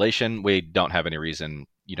whole population, we don't have any reason,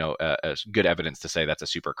 good evidence to say that's a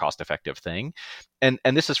super cost-effective thing. And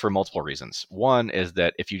this is for multiple reasons. One is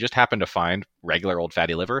that if you just happen to find regular old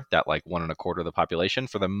fatty liver, that like 1.25% of the population,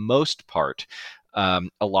 for the most part, a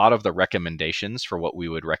lot of the recommendations for what we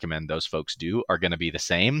would recommend those folks do are going to be the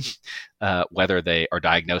same, whether they are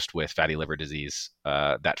diagnosed with fatty liver disease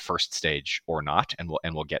that first stage or not, and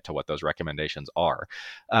we'll get to what those recommendations are.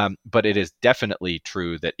 But it is definitely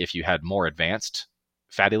true that if you had more advanced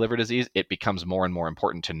fatty liver disease, it becomes more and more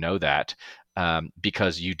important to know that,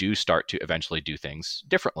 because you do start to eventually do things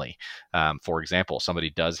differently. For example, somebody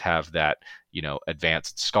does have that,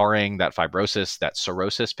 advanced scarring, that fibrosis, that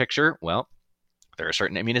cirrhosis picture. Well, There are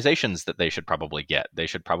certain immunizations that they should probably get. They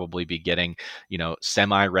should probably be getting,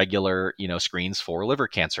 semi-regular, screens for liver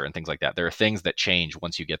cancer and things like that. There are things that change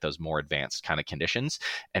once you get those more advanced kind of conditions,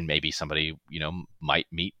 and maybe somebody, might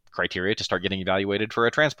meet criteria to start getting evaluated for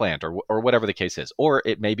a transplant or whatever the case is. Or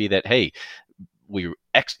it may be that, hey,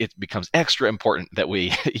 it becomes extra important that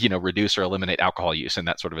we reduce or eliminate alcohol use in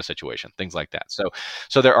that sort of a situation, things like that.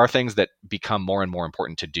 So there are things that become more and more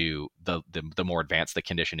important to do the more advanced the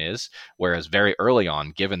condition is, whereas very early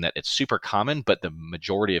on, given that it's super common but the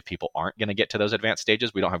majority of people aren't going to get to those advanced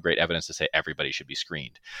stages, we don't have great evidence to say everybody should be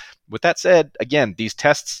screened. With that said, again, these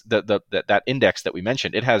tests, that index that we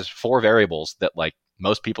mentioned, it has 4 variables that, like,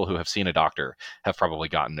 most people who have seen a doctor have probably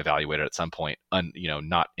gotten evaluated at some point,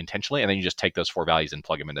 not intentionally. And then you just take those 4 values and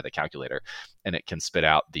plug them into the calculator, and it can spit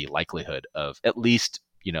out the likelihood of at least,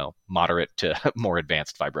 moderate to more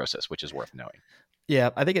advanced fibrosis, which is worth knowing. Yeah,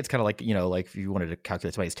 I think it's kind of like, like if you wanted to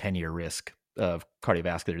calculate somebody's 10-year risk of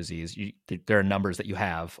cardiovascular disease, there are numbers that you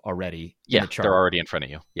have already in the chart. They're already in front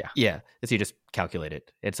of you. Yeah. So you just calculate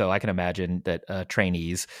it. And so I can imagine that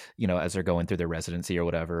trainees, as they're going through their residency or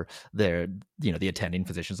whatever, they're, the attending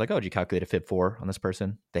physician's like, oh, did you calculate a FIB4 on this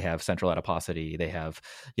person? They have central adiposity. They have,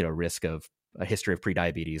 risk of a history of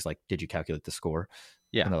prediabetes. Like, did you calculate the score?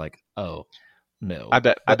 Yeah. And they're like, oh, no. I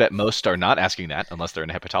bet most are not asking that unless they're in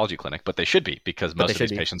a hepatology clinic, but they should be, because most of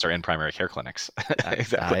these patients are in primary care clinics.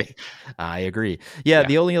 Exactly. I agree. Yeah.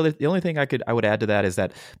 The only thing I would add to that is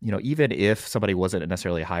that, even if somebody wasn't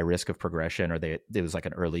necessarily a high risk of progression, or it was like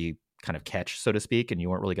an early kind of catch, so to speak, and you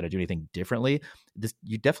weren't really going to do anything differently,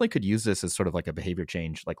 you definitely could use this as sort of like a behavior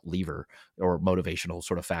change, like lever or motivational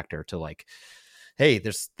sort of factor to, like, hey,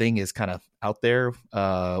 this thing is kind of out there.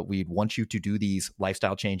 We want you to do these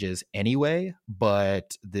lifestyle changes anyway,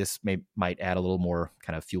 but this might add a little more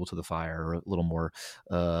kind of fuel to the fire, or a little more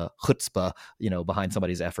chutzpah, behind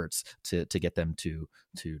somebody's efforts to get them to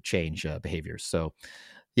change behaviors. So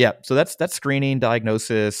yeah, so that's screening,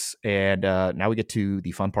 diagnosis, and now we get to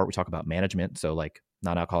the fun part. We talk about management. So, like,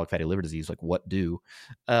 non-alcoholic fatty liver disease, like, what do?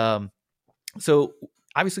 So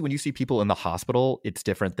obviously, when you see people in the hospital, it's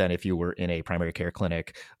different than if you were in a primary care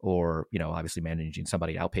clinic, or, obviously managing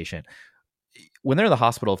somebody outpatient. When they're in the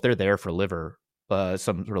hospital, if they're there for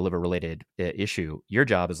some sort of liver related issue, your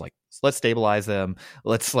job is like, let's stabilize them.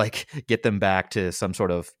 Let's, like, get them back to some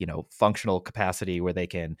sort of, functional capacity where they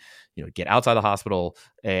can, get outside the hospital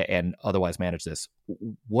and otherwise manage this.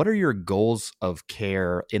 What are your goals of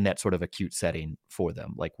care in that sort of acute setting for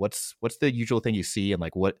them? Like, what's the usual thing you see, and,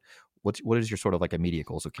 like, what is your sort of, like, immediate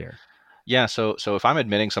goals of care? Yeah, so if I'm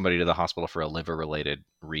admitting somebody to the hospital for a liver-related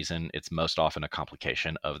reason, it's most often a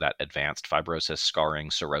complication of that advanced fibrosis,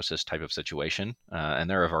 scarring, cirrhosis type of situation. And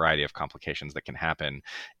there are a variety of complications that can happen.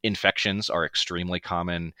 Infections are extremely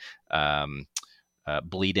common.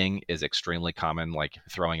 Bleeding is extremely common, like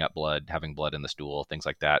throwing up blood, having blood in the stool, things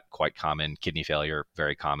like that, quite common. Kidney failure,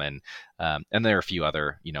 very common. And there are a few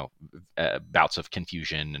other, bouts of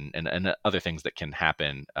confusion and other things that can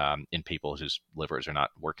happen in people whose livers are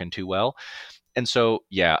not working too well. And so,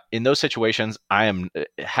 yeah, in those situations, I am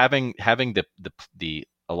having the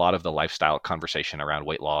a lot of the lifestyle conversation around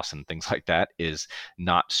weight loss and things like that is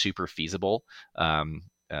not super feasible.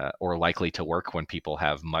 Or likely to work when people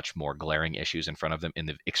have much more glaring issues in front of them in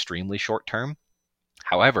the extremely short term.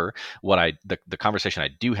 However, the conversation I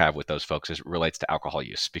do have with those folks relates to alcohol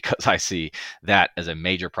use, because I see that as a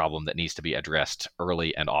major problem that needs to be addressed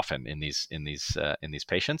early and often in these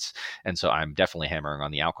patients. And so I'm definitely hammering on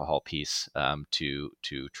the alcohol piece to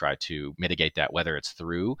try to mitigate that, whether it's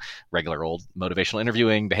through regular old motivational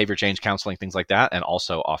interviewing, behavior change counseling, things like that, and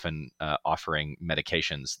also often offering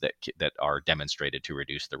medications that are demonstrated to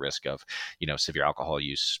reduce the risk of severe alcohol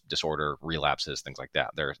use disorder, relapses, things like that.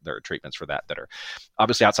 There are treatments for that are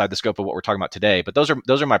obviously outside the scope of what we're talking about today, but those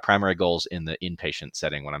are my primary goals in the inpatient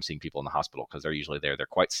setting when I'm seeing people in the hospital, because they're usually there. They're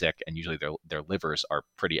quite sick, and usually their livers are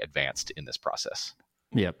pretty advanced in this process.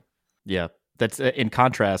 Yeah. That's in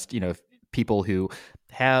contrast, people who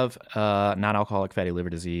have non-alcoholic fatty liver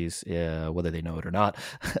disease, whether they know it or not,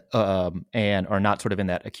 and are not sort of in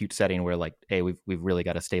that acute setting where, like, hey, we've really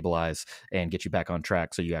got to stabilize and get you back on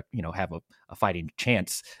track so you have a fighting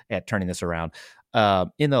chance at turning this around.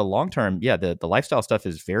 In the long term, the lifestyle stuff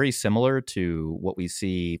is very similar to what we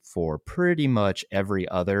see for pretty much every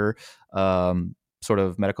other sort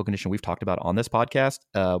of medical condition we've talked about on this podcast.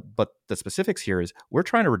 But the specifics here is we're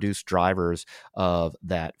trying to reduce drivers of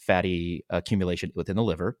that fatty accumulation within the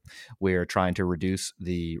liver. We're trying to reduce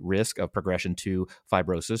the risk of progression to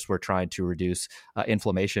fibrosis. We're trying to reduce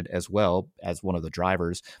inflammation as well as one of the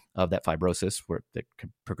drivers of that fibrosis, where that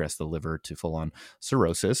can progress the liver to full-on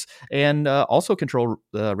cirrhosis, and also control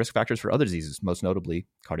risk factors for other diseases, most notably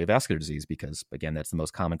cardiovascular disease, because again, that's the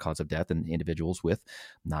most common cause of death in individuals with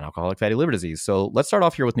non-alcoholic fatty liver disease. So let's start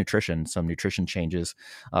off here with nutrition, some nutrition changes.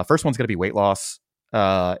 First one's going to be weight loss.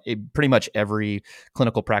 Pretty much every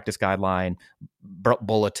clinical practice guideline,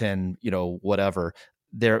 bulletin, whatever,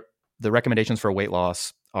 the recommendations for weight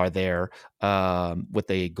loss are there with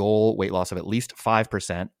a goal weight loss of at least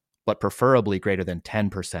 5%, but preferably greater than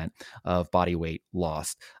 10% of body weight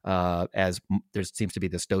lost, as there seems to be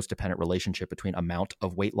this dose-dependent relationship between amount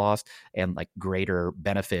of weight loss and like greater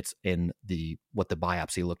benefits in what the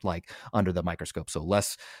biopsy looked like under the microscope. So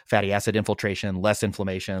less fatty acid infiltration, less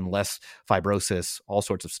inflammation, less fibrosis, all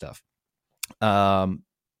sorts of stuff.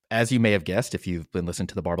 As you may have guessed, if you've been listening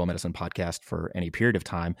to the Barbell Medicine podcast for any period of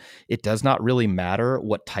time, it does not really matter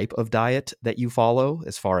what type of diet that you follow,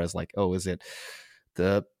 as far as like, is it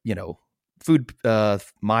the, food,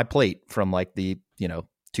 my plate from like the,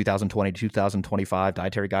 2020 to 2025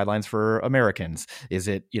 dietary guidelines for Americans? Is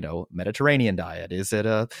it, Mediterranean diet? Is it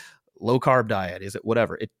a low carb diet? Is it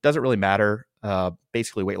whatever? It doesn't really matter.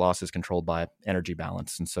 Basically, weight loss is controlled by energy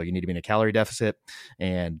balance. And so you need to be in a calorie deficit,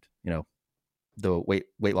 and, the weight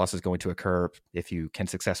loss is going to occur if you can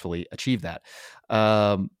successfully achieve that.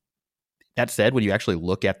 That said, when you actually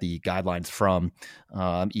look at the guidelines from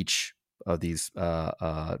each of these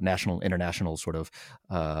national, international sort of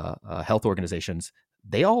health organizations,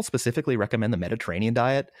 they all specifically recommend the Mediterranean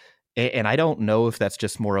diet. And I don't know if that's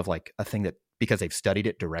just more of like a thing that because they've studied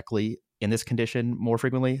it directly in this condition more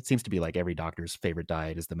frequently. It seems to be like every doctor's favorite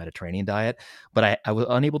diet is the Mediterranean diet. But I was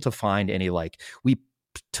unable to find any like, we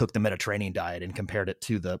took the Mediterranean diet and compared it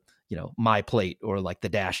to the, my plate or like the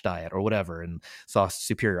DASH diet or whatever and saw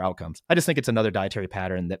superior outcomes. I just think it's another dietary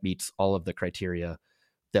pattern that meets all of the criteria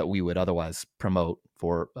that we would otherwise promote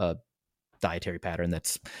for a dietary pattern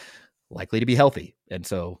that's likely to be healthy. And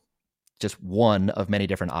so just one of many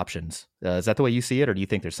different options. Is that the way you see it? Or do you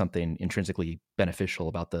think there's something intrinsically beneficial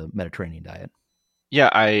about the Mediterranean diet?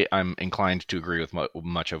 Yeah, I'm inclined to agree with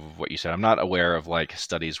much of what you said. I'm not aware of like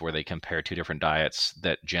studies where they compare two different diets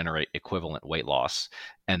that generate equivalent weight loss,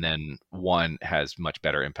 and then one has much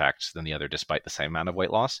better impacts than the other despite the same amount of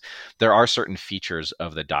weight loss. There are certain features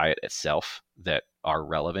of the diet itself that are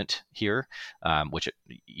relevant here, which it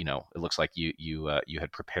looks like you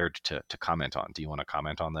had prepared to comment on. Do you want to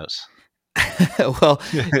comment on those? Well,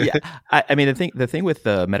 yeah. I mean, the thing with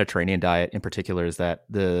the Mediterranean diet in particular is that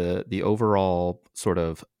the overall sort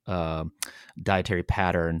of dietary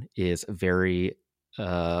pattern is very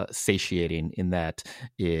satiating in that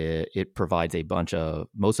it provides a bunch of,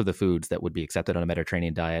 most of the foods that would be accepted on a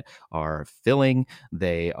Mediterranean diet are filling.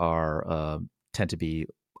 They are tend to be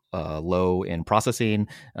low in processing,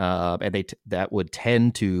 and that would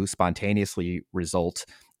tend to spontaneously result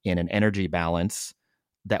in an energy balance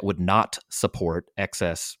that would not support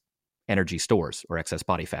excess energy stores or excess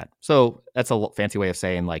body fat. So that's a fancy way of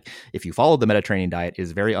saying, like, if you follow the Mediterranean diet, it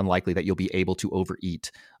is very unlikely that you'll be able to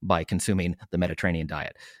overeat by consuming the Mediterranean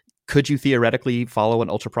diet. Could you theoretically follow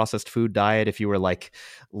an ultra-processed food diet if you were like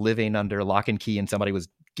living under lock and key and somebody was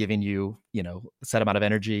giving you, a set amount of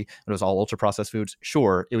energy and it was all ultra-processed foods?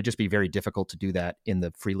 Sure, it would just be very difficult to do that in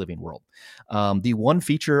the free living world. The one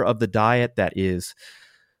feature of the diet that is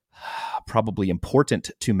probably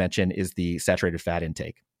important to mention is the saturated fat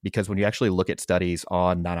intake, because when you actually look at studies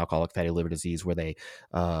on non-alcoholic fatty liver disease where they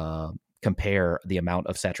compare the amount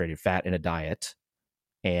of saturated fat in a diet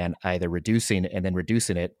and either reducing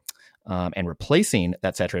it and replacing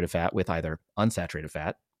that saturated fat with either unsaturated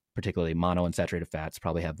fat, particularly monounsaturated fats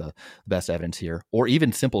probably have the best evidence here, or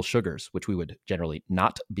even simple sugars, which we would generally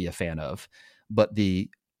not be a fan of. But the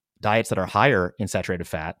diets that are higher in saturated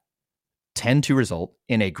fat tend to result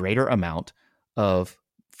in a greater amount of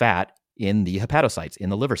fat in the hepatocytes, in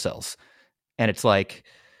the liver cells. And it's like,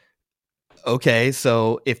 okay,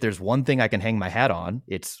 so if there's one thing I can hang my hat on,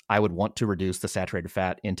 I would want to reduce the saturated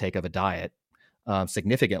fat intake of a diet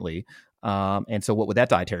significantly. And so what would that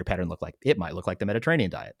dietary pattern look like? It might look like the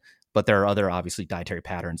Mediterranean diet, but there are other obviously dietary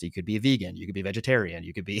patterns. You could be a vegan, you could be vegetarian,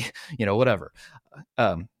 you could be, whatever.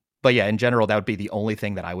 But yeah, in general, that would be the only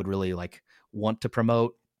thing that I would really like want to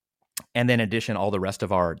promote. And then in addition, all the rest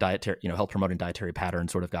of our dietary, health promoting dietary pattern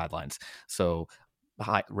sort of guidelines. So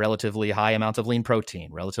relatively high amounts of lean protein,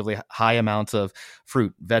 relatively high amounts of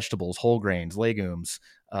fruit, vegetables, whole grains, legumes,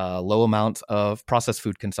 low amounts of processed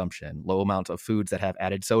food consumption, low amounts of foods that have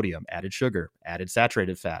added sodium, added sugar, added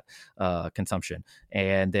saturated fat consumption,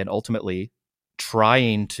 and then ultimately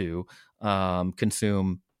trying to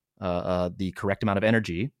consume the correct amount of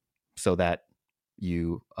energy so that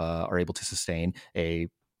you are able to sustain a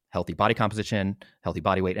healthy body composition, healthy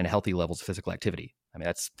body weight, and healthy levels of physical activity. I mean,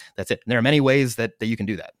 that's it. And there are many ways that you can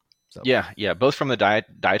do that. So. Yeah, both from the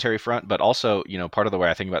dietary front, but also, part of the way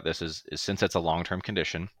I think about this is since it's a long-term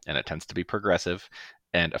condition and it tends to be progressive,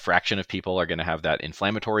 and a fraction of people are going to have that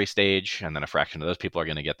inflammatory stage, and then a fraction of those people are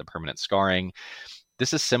going to get the permanent scarring.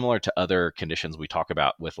 This is similar to other conditions we talk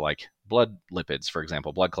about with like blood lipids, for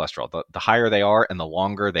example, blood cholesterol. The higher they are and the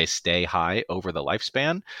longer they stay high over the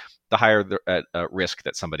lifespan, the higher the risk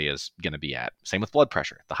that somebody is going to be at. Same with blood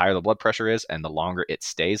pressure. The higher the blood pressure is and the longer it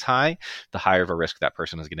stays high, the higher of a risk that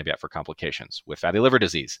person is going to be at for complications. With fatty liver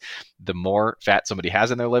disease, the more fat somebody has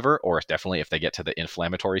in their liver, or definitely if they get to the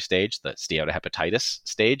inflammatory stage, the steatohepatitis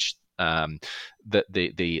stage,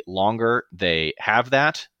 the longer they have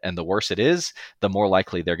that and the worse it is, the more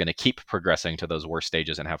likely they're going to keep progressing to those worse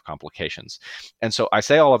stages and have complications. And so I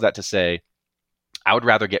say all of that to say, I would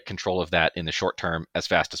rather get control of that in the short term as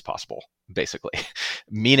fast as possible, basically.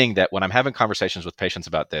 Meaning that when I'm having conversations with patients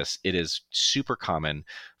about this, it is super common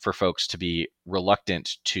for folks to be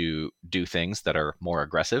reluctant to do things that are more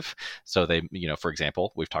aggressive. So they, for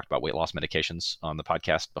example, we've talked about weight loss medications on the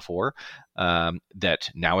podcast before,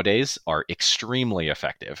 that nowadays are extremely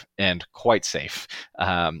effective and quite safe.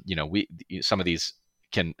 Some of these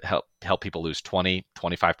can help people lose 20,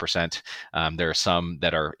 25%. There are some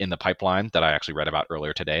that are in the pipeline that I actually read about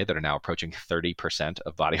earlier today that are now approaching 30%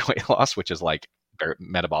 of body weight loss, which is like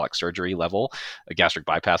metabolic surgery level, a gastric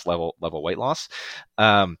bypass level weight loss.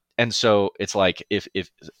 And so it's like if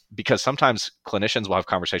because sometimes clinicians will have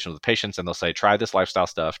conversations with patients and they'll say, try this lifestyle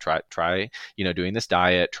stuff, try doing this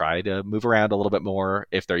diet, try to move around a little bit more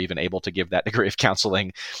if they're even able to give that degree of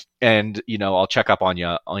counseling. And, I'll check up on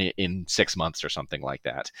you in 6 months or something like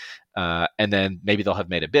that. And then maybe they'll have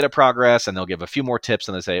made a bit of progress and they'll give a few more tips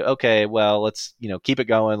and they say, okay, well, let's, keep it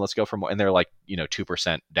going. Let's go for more. And they're like,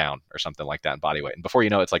 2% down or something like that in body weight. And before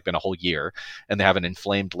you know, it's like been a whole year and they have an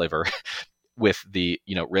inflamed liver with the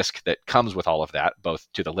risk that comes with all of that, both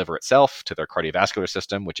to the liver itself, to their cardiovascular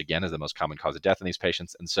system, which again is the most common cause of death in these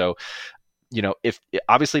patients. And so, if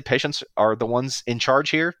obviously patients are the ones in charge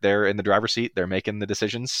here, they're in the driver's seat, they're making the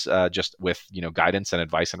decisions just with guidance and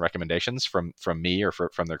advice and recommendations from me or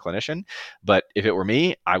from their clinician. But if it were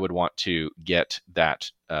me, I would want to get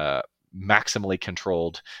that maximally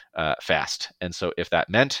controlled fast. And so if that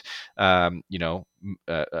meant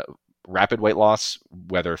rapid weight loss,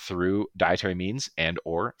 whether through dietary means and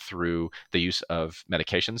or through the use of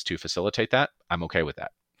medications to facilitate that, I'm okay with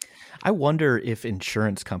that. I wonder if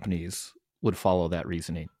insurance companies would follow that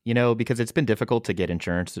reasoning, because it's been difficult to get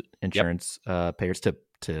insurance payers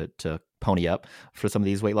to pony up for some of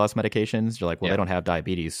these weight loss medications. You're like, well, they don't have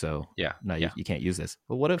diabetes, so you can't use this.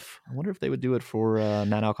 But I wonder if they would do it for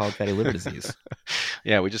non-alcoholic fatty liver disease.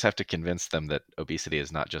 Yeah, we just have to convince them that obesity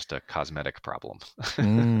is not just a cosmetic problem.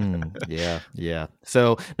 Yeah.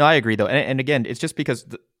 So no, I agree though, and again, it's just because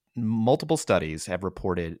multiple studies have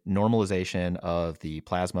reported normalization of the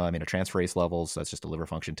plasma aminotransferase levels. That's just a liver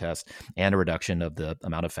function test, and a reduction of the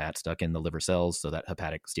amount of fat stuck in the liver cells, so that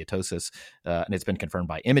hepatic steatosis. And it's been confirmed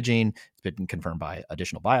by imaging. It's been confirmed by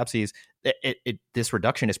additional biopsies. This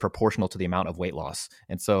reduction is proportional to the amount of weight loss.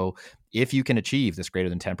 And so if you can achieve this greater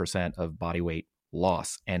than 10% of body weight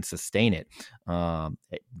loss and sustain it,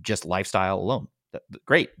 just lifestyle alone,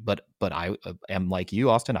 great. But I am like you,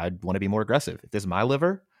 Austin. I'd want to be more aggressive. If this is my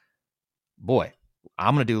liver, boy,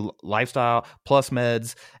 I'm going to do lifestyle plus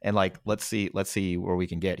meds and let's see where we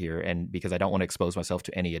can get here. And because I don't want to expose myself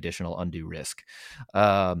to any additional undue risk.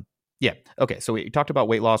 Yeah. Okay. So we talked about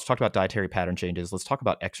weight loss, talked about dietary pattern changes. Let's talk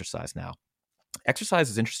about exercise now. Exercise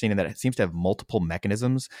is interesting in that it seems to have multiple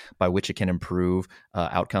mechanisms by which it can improve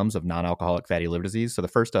outcomes of non-alcoholic fatty liver disease. So the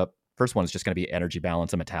first one is just going to be energy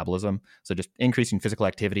balance and metabolism. So just increasing physical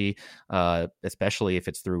activity, especially if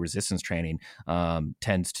it's through resistance training,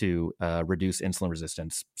 tends to reduce insulin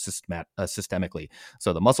resistance systemically.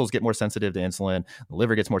 So the muscles get more sensitive to insulin, the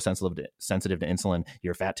liver gets more sensitive to insulin,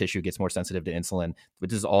 your fat tissue gets more sensitive to insulin,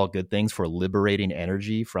 which is all good things for liberating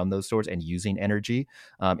energy from those stores and using energy.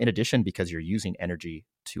 In addition, because you're using energy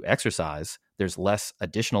to exercise, there's less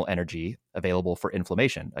additional energy available for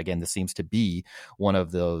inflammation. Again, this seems to be one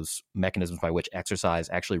of those mechanisms by which exercise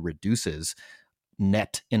actually reduces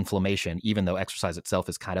net inflammation, even though exercise itself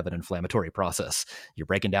is kind of an inflammatory process. You're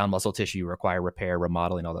breaking down muscle tissue, you require repair,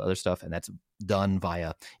 remodeling, all the other stuff, and that's done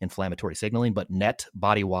via inflammatory signaling. But net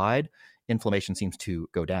body-wide inflammation seems to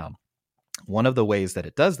go down. One of the ways that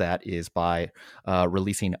it does that is by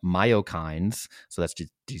releasing myokines. So that's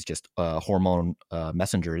just hormone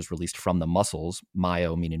messengers released from the muscles.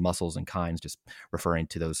 Myo meaning muscles, and kines just referring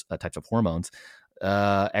to those types of hormones.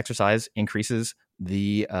 Exercise increases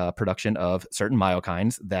the production of certain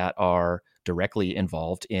myokines that are directly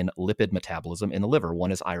involved in lipid metabolism in the liver.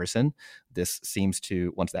 One is irisin. This seems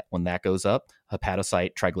to, when that goes up,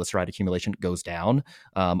 hepatocyte triglyceride accumulation goes down.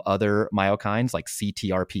 Other myokines like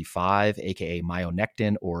CTRP5, aka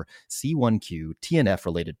myonectin, or C1q,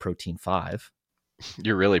 TNF-related protein 5.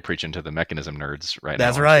 You're really preaching to the mechanism nerds right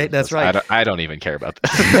now. That's right. I don't even care about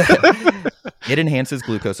this. It enhances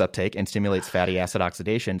glucose uptake and stimulates fatty acid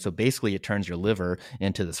oxidation. So basically, it turns your liver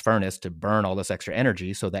into this furnace to burn all this extra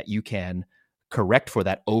energy so that you can correct for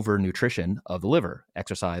that overnutrition of the liver.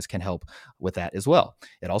 Exercise can help with that as well.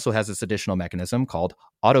 It also has this additional mechanism called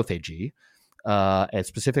autophagy, and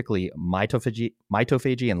specifically mitophagy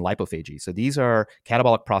and lipophagy. So these are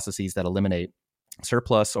catabolic processes that eliminate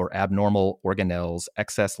surplus or abnormal organelles,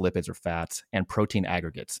 excess lipids or fats, and protein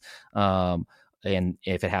aggregates. And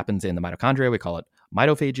if it happens in the mitochondria, we call it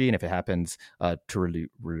mitophagy. And if it happens to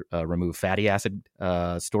remove fatty acid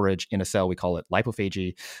storage in a cell, we call it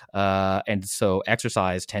lipophagy. And so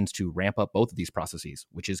exercise tends to ramp up both of these processes,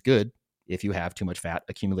 which is good if you have too much fat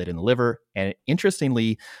accumulated in the liver. And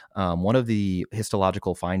interestingly, one of the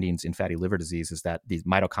histological findings in fatty liver disease is that these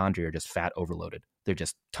mitochondria are just fat overloaded. They're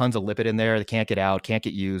just tons of lipid in there. They can't get out, can't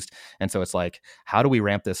get used. And so it's like, how do we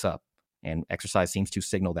ramp this up? And exercise seems to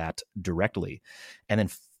signal that directly. And then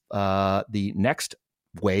the next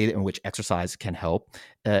way in which exercise can help,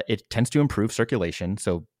 it tends to improve circulation,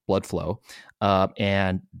 so blood flow.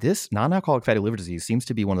 And this non-alcoholic fatty liver disease seems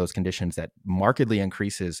to be one of those conditions that markedly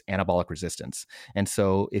increases anabolic resistance. And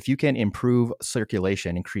so if you can improve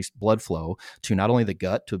circulation, increase blood flow to not only the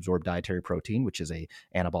gut to absorb dietary protein, which is a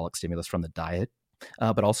anabolic stimulus from the diet,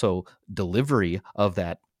 but also delivery of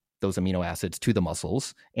those amino acids to the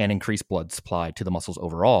muscles and increase blood supply to the muscles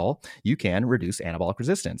overall, you can reduce anabolic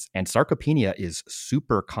resistance. And sarcopenia is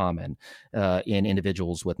super common in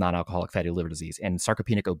individuals with non-alcoholic fatty liver disease. And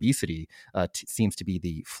sarcopenic obesity seems to be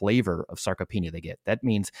the flavor of sarcopenia they get. That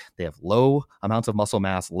means they have low amounts of muscle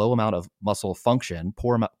mass, low amount of muscle function,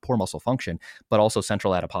 poor muscle function, but also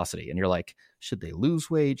central adiposity. And you're like, should they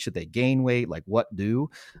lose weight? Should they gain weight? Like, what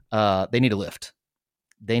do? They need to lift.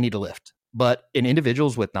 But in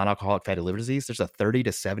individuals with non-alcoholic fatty liver disease, there's a 30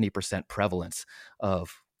 to 70% prevalence of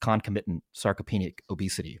concomitant sarcopenic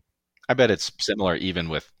obesity. I bet it's similar even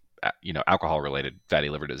with alcohol-related fatty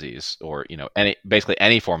liver disease, or basically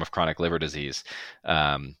any form of chronic liver disease.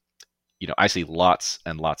 I see lots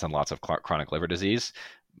and lots and lots of chronic liver disease,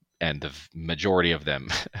 and the majority of them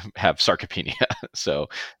have sarcopenia. So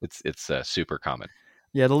it's super common.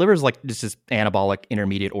 Yeah, the liver is like just this anabolic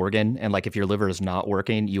intermediate organ. And like if your liver is not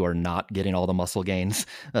working, you are not getting all the muscle gains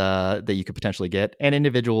that you could potentially get. And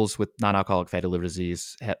individuals with non-alcoholic fatty liver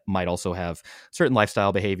disease might also have certain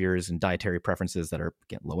lifestyle behaviors and dietary preferences that are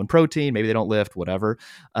low in protein. Maybe they don't lift, whatever.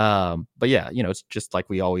 But yeah, it's just like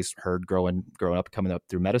we always heard growing up, coming up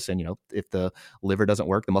through medicine, if the liver doesn't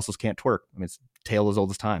work, the muscles can't twerk. I mean, it's tale as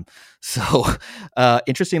old as time. So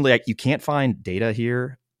interestingly, you can't find data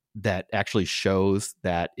here that actually shows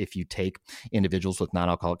that if you take individuals with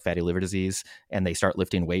non-alcoholic fatty liver disease and they start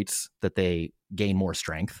lifting weights, that they gain more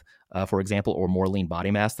strength, for example, or more lean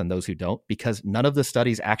body mass than those who don't, because none of the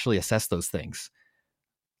studies actually assess those things.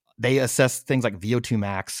 They assess things like VO2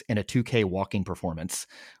 max and a 2K walking performance,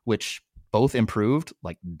 which both improved.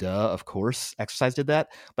 Like, of course, exercise did that.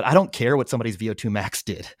 But I don't care what somebody's VO2 max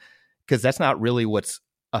did, because that's not really what's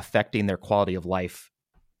affecting their quality of life.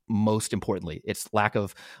 Most importantly, it's lack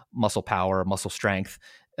of muscle power, muscle strength,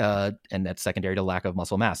 and that's secondary to lack of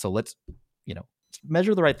muscle mass. So let's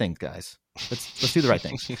measure the right things, guys. Let's do the right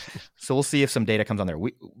things. So we'll see if some data comes on there.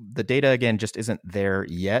 The data, again, just isn't there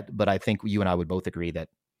yet, but I think you and I would both agree that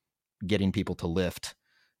getting people to lift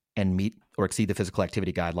and meet or exceed the physical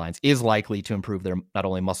activity guidelines is likely to improve their not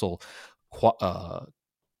only muscle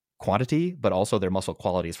quantity, but also their muscle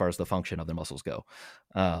quality as far as the function of their muscles go.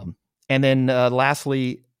 And then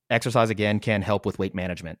lastly, exercise, again, can help with weight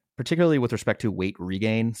management, particularly with respect to weight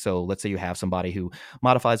regain. So let's say you have somebody who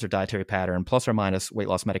modifies their dietary pattern, plus or minus weight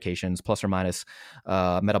loss medications, plus or minus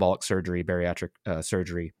metabolic surgery, bariatric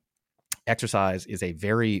surgery. Exercise is a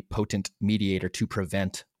very potent mediator to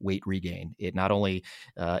prevent weight regain. It not only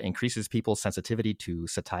increases people's sensitivity to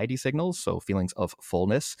satiety signals, so feelings of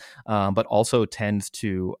fullness, but also tends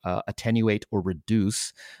to attenuate or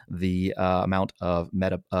reduce the amount of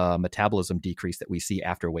metabolism decrease that we see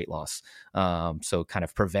after weight loss. So kind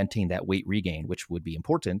of preventing that weight regain, which would be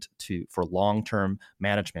important for long-term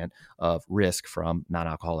management of risk from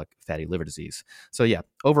non-alcoholic fatty liver disease. So yeah,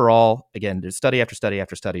 overall, again, there's study after study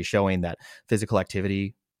after study showing that physical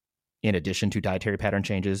activity, in addition to dietary pattern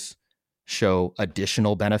changes, show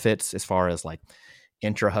additional benefits as far as like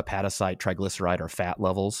intrahepatocyte triglyceride or fat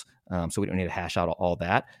levels. So we don't need to hash out all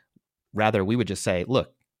that. Rather, we would just say,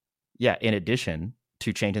 look, yeah, in addition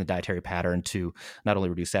to changing the dietary pattern to not only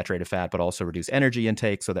reduce saturated fat, but also reduce energy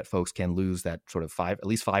intake so that folks can lose that sort of at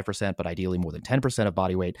least 5%, but ideally more than 10% of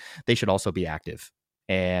body weight, they should also be active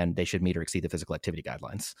and they should meet or exceed the physical activity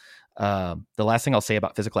guidelines. The last thing I'll say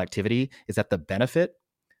about physical activity is that the benefit,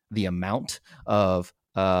 the amount of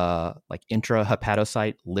like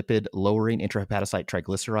intrahepatocyte lipid lowering, intrahepatocyte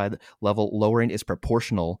triglyceride level lowering is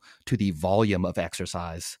proportional to the volume of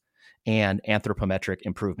exercise and anthropometric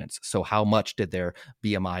improvements. So how much did their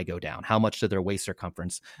BMI go down? How much did their waist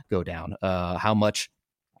circumference go down? How much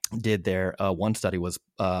did their one study was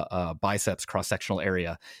biceps cross-sectional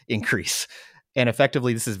area increase? And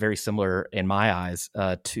effectively, this is very similar in my eyes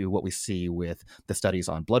to what we see with the studies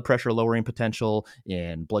on blood pressure lowering potential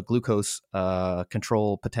and blood glucose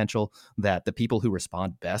control potential, that the people who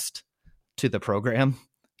respond best to the program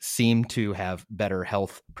seem to have better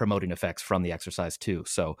health promoting effects from the exercise too.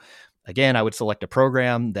 So again, I would select a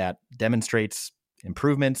program that demonstrates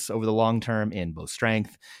improvements over the long term in both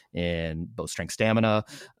strength stamina,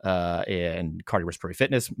 and cardiorespiratory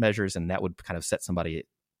fitness measures, and that would kind of set somebody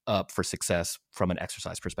up for success from an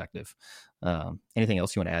exercise perspective. Anything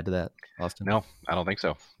else you want to add to that, Austin? No, I don't think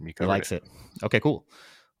so. He likes it. Okay, cool.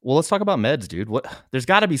 Well, let's talk about meds, dude. There's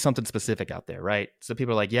got to be something specific out there, right? So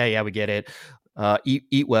people are like, yeah, we get it.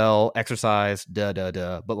 Eat well, exercise,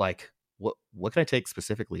 But like, what can I take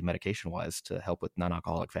specifically medication wise to help with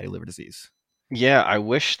non-alcoholic fatty liver disease? Yeah, I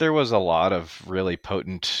wish there was a lot of really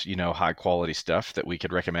potent, high quality stuff that we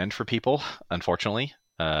could recommend for people. Unfortunately,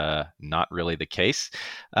 not really the case.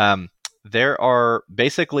 There are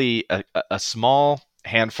basically a small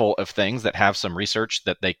handful of things that have some research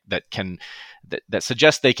that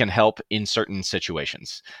suggest they can help in certain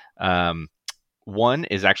situations. One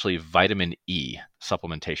is actually vitamin E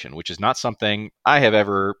supplementation, which is not something I have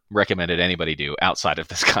ever recommended anybody do outside of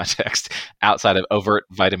this context, outside of overt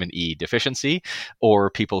vitamin E deficiency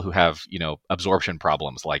or people who have, absorption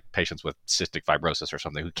problems like patients with cystic fibrosis or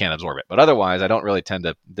something who can't absorb it. But otherwise,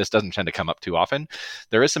 this doesn't tend to come up too often.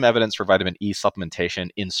 There is some evidence for vitamin E supplementation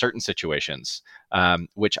in certain situations,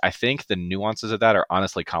 which I think the nuances of that are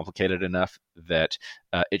honestly complicated enough that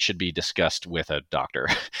it should be discussed with a doctor.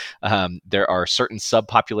 There are certain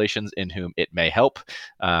subpopulations in whom it may help,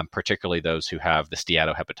 particularly those who have the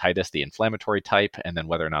steatohepatitis, the inflammatory type, and then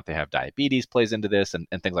whether or not they have diabetes plays into this and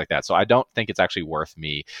things like that. So I don't think it's actually worth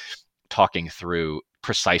me talking through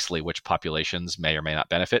precisely which populations may or may not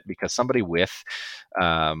benefit, because somebody with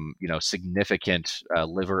significant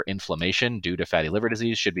liver inflammation due to fatty liver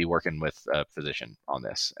disease should be working with a physician on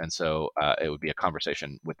this. And so it would be a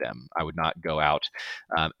conversation with them. I would not go out,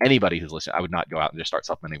 anybody who's listening, I would not go out and just start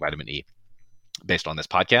supplementing vitamin E based on this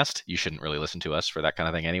podcast. You shouldn't really listen to us for that kind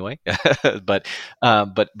of thing anyway. But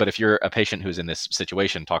if you're a patient who's in this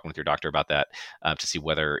situation, talking with your doctor about that to see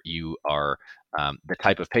whether you are the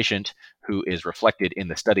type of patient who is reflected in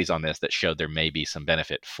the studies on this that showed there may be some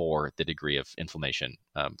benefit for the degree of inflammation,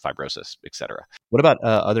 fibrosis, etc. What about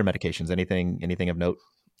other medications? Anything of note?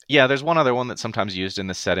 Yeah, there's one other one that's sometimes used in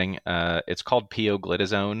this setting. It's called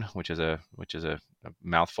pioglitazone, which is a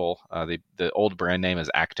mouthful. The old brand name is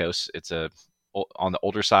Actos. It's on the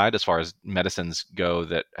older side as far as medicines go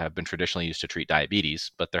that have been traditionally used to treat diabetes,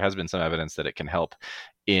 but there has been some evidence that it can help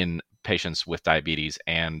in patients with diabetes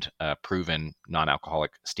and proven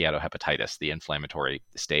non-alcoholic steatohepatitis, the inflammatory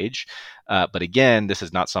stage. But again, this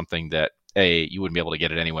is not something that you wouldn't be able to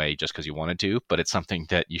get it anyway just because you wanted to, but it's something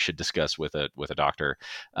that you should discuss with a doctor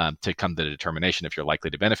to come to the determination if you're likely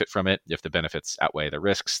to benefit from it, if the benefits outweigh the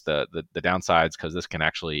risks, the downsides, because this can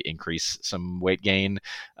actually increase some weight gain.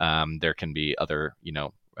 There can be other,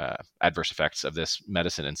 adverse effects of this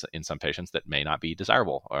medicine in some patients that may not be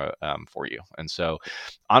desirable for you. And so,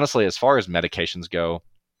 honestly, as far as medications go,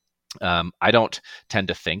 I don't tend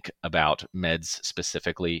to think about meds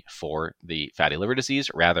specifically for the fatty liver disease.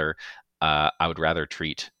 Rather, I would rather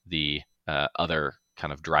treat the other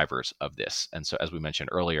kind of drivers of this. And so, as we mentioned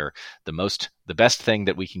earlier, the best thing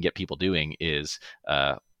that we can get people doing is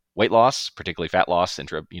weight loss, particularly fat loss,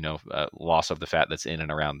 loss of the fat that's in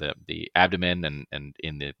and around the abdomen and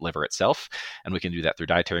in the liver itself. And we can do that through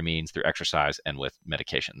dietary means, through exercise, and with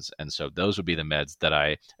medications. And so those would be the meds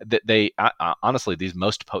that honestly, these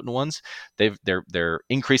most potent ones, they're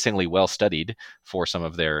increasingly well studied for some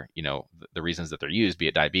of their, the reasons that they're used, be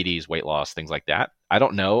it diabetes, weight loss, things like that. I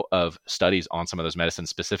don't know of studies on some of those medicines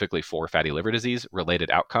specifically for fatty liver disease related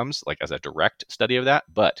outcomes, like as a direct study of that.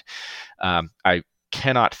 But I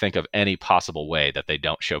cannot think of any possible way that they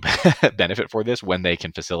don't show benefit for this when they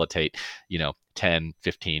can facilitate, 10,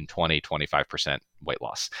 15, 20, 25% weight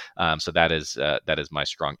loss. So that is my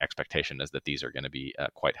strong expectation, is that these are going to be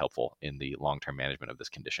quite helpful in the long-term management of this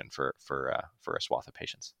condition for a swath of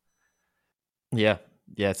patients. Yeah.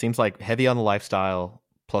 It seems like heavy on the lifestyle,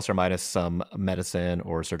 plus or minus some medicine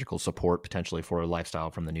or surgical support potentially for a lifestyle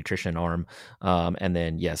from the nutrition arm. And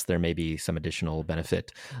then, yes, there may be some additional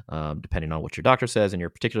benefit depending on what your doctor says in your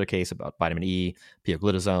particular case about vitamin E,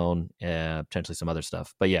 pioglitazone, potentially some other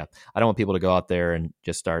stuff. But yeah, I don't want people to go out there and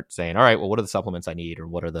just start saying, all right, well, what are the supplements I need, or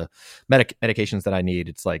what are the medications that I need?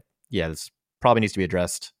 It's like, yeah, this probably needs to be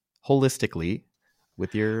addressed holistically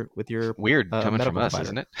with your weird coming from us,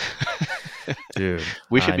 isn't it? Dude,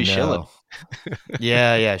 we should be shilling.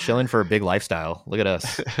 Yeah, shilling for a big lifestyle. Look at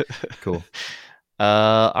us. Cool.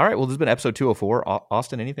 All right, well, this has been episode 204.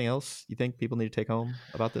 Austin, anything else you think people need to take home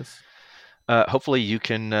about this? Hopefully you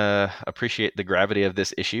can appreciate the gravity of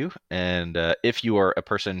this issue. And if you are a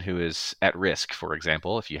person who is at risk, for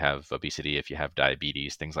example, if you have obesity, if you have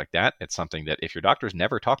diabetes, things like that, it's something that if your doctors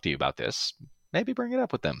never talk to you about this, maybe bring it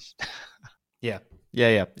up with them. Yeah,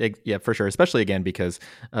 for sure. Especially again, because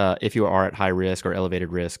if you are at high risk or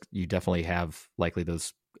elevated risk, you definitely have likely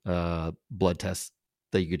those blood tests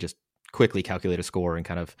that you could just quickly calculate a score and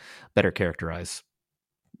kind of better characterize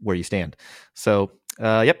where you stand. So,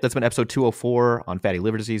 that's been episode 204 on fatty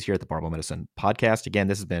liver disease here at the Barbell Medicine Podcast. Again,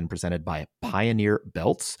 this has been presented by Pioneer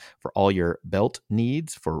Belts for all your belt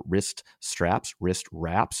needs for wrist straps, wrist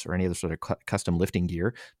wraps, or any other sort of custom lifting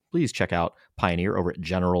gear. Please check out Pioneer over at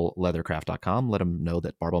generalleathercraft.com. Let them know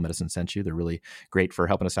that Barbell Medicine sent you. They're really great for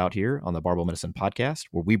helping us out here on the Barbell Medicine Podcast,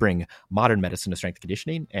 where we bring modern medicine to strength and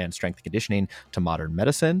conditioning and strength and conditioning to modern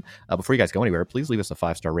medicine. Before you guys go anywhere, please leave us a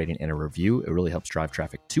 5-star rating and a review. It really helps drive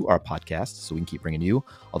traffic to our podcast so we can keep bringing you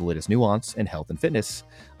all the latest nuance in health and fitness.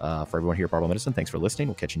 For everyone here at Barbell Medicine, thanks for listening.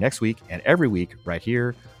 We'll catch you next week and every week right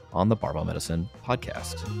here on the Barbell Medicine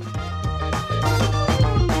Podcast.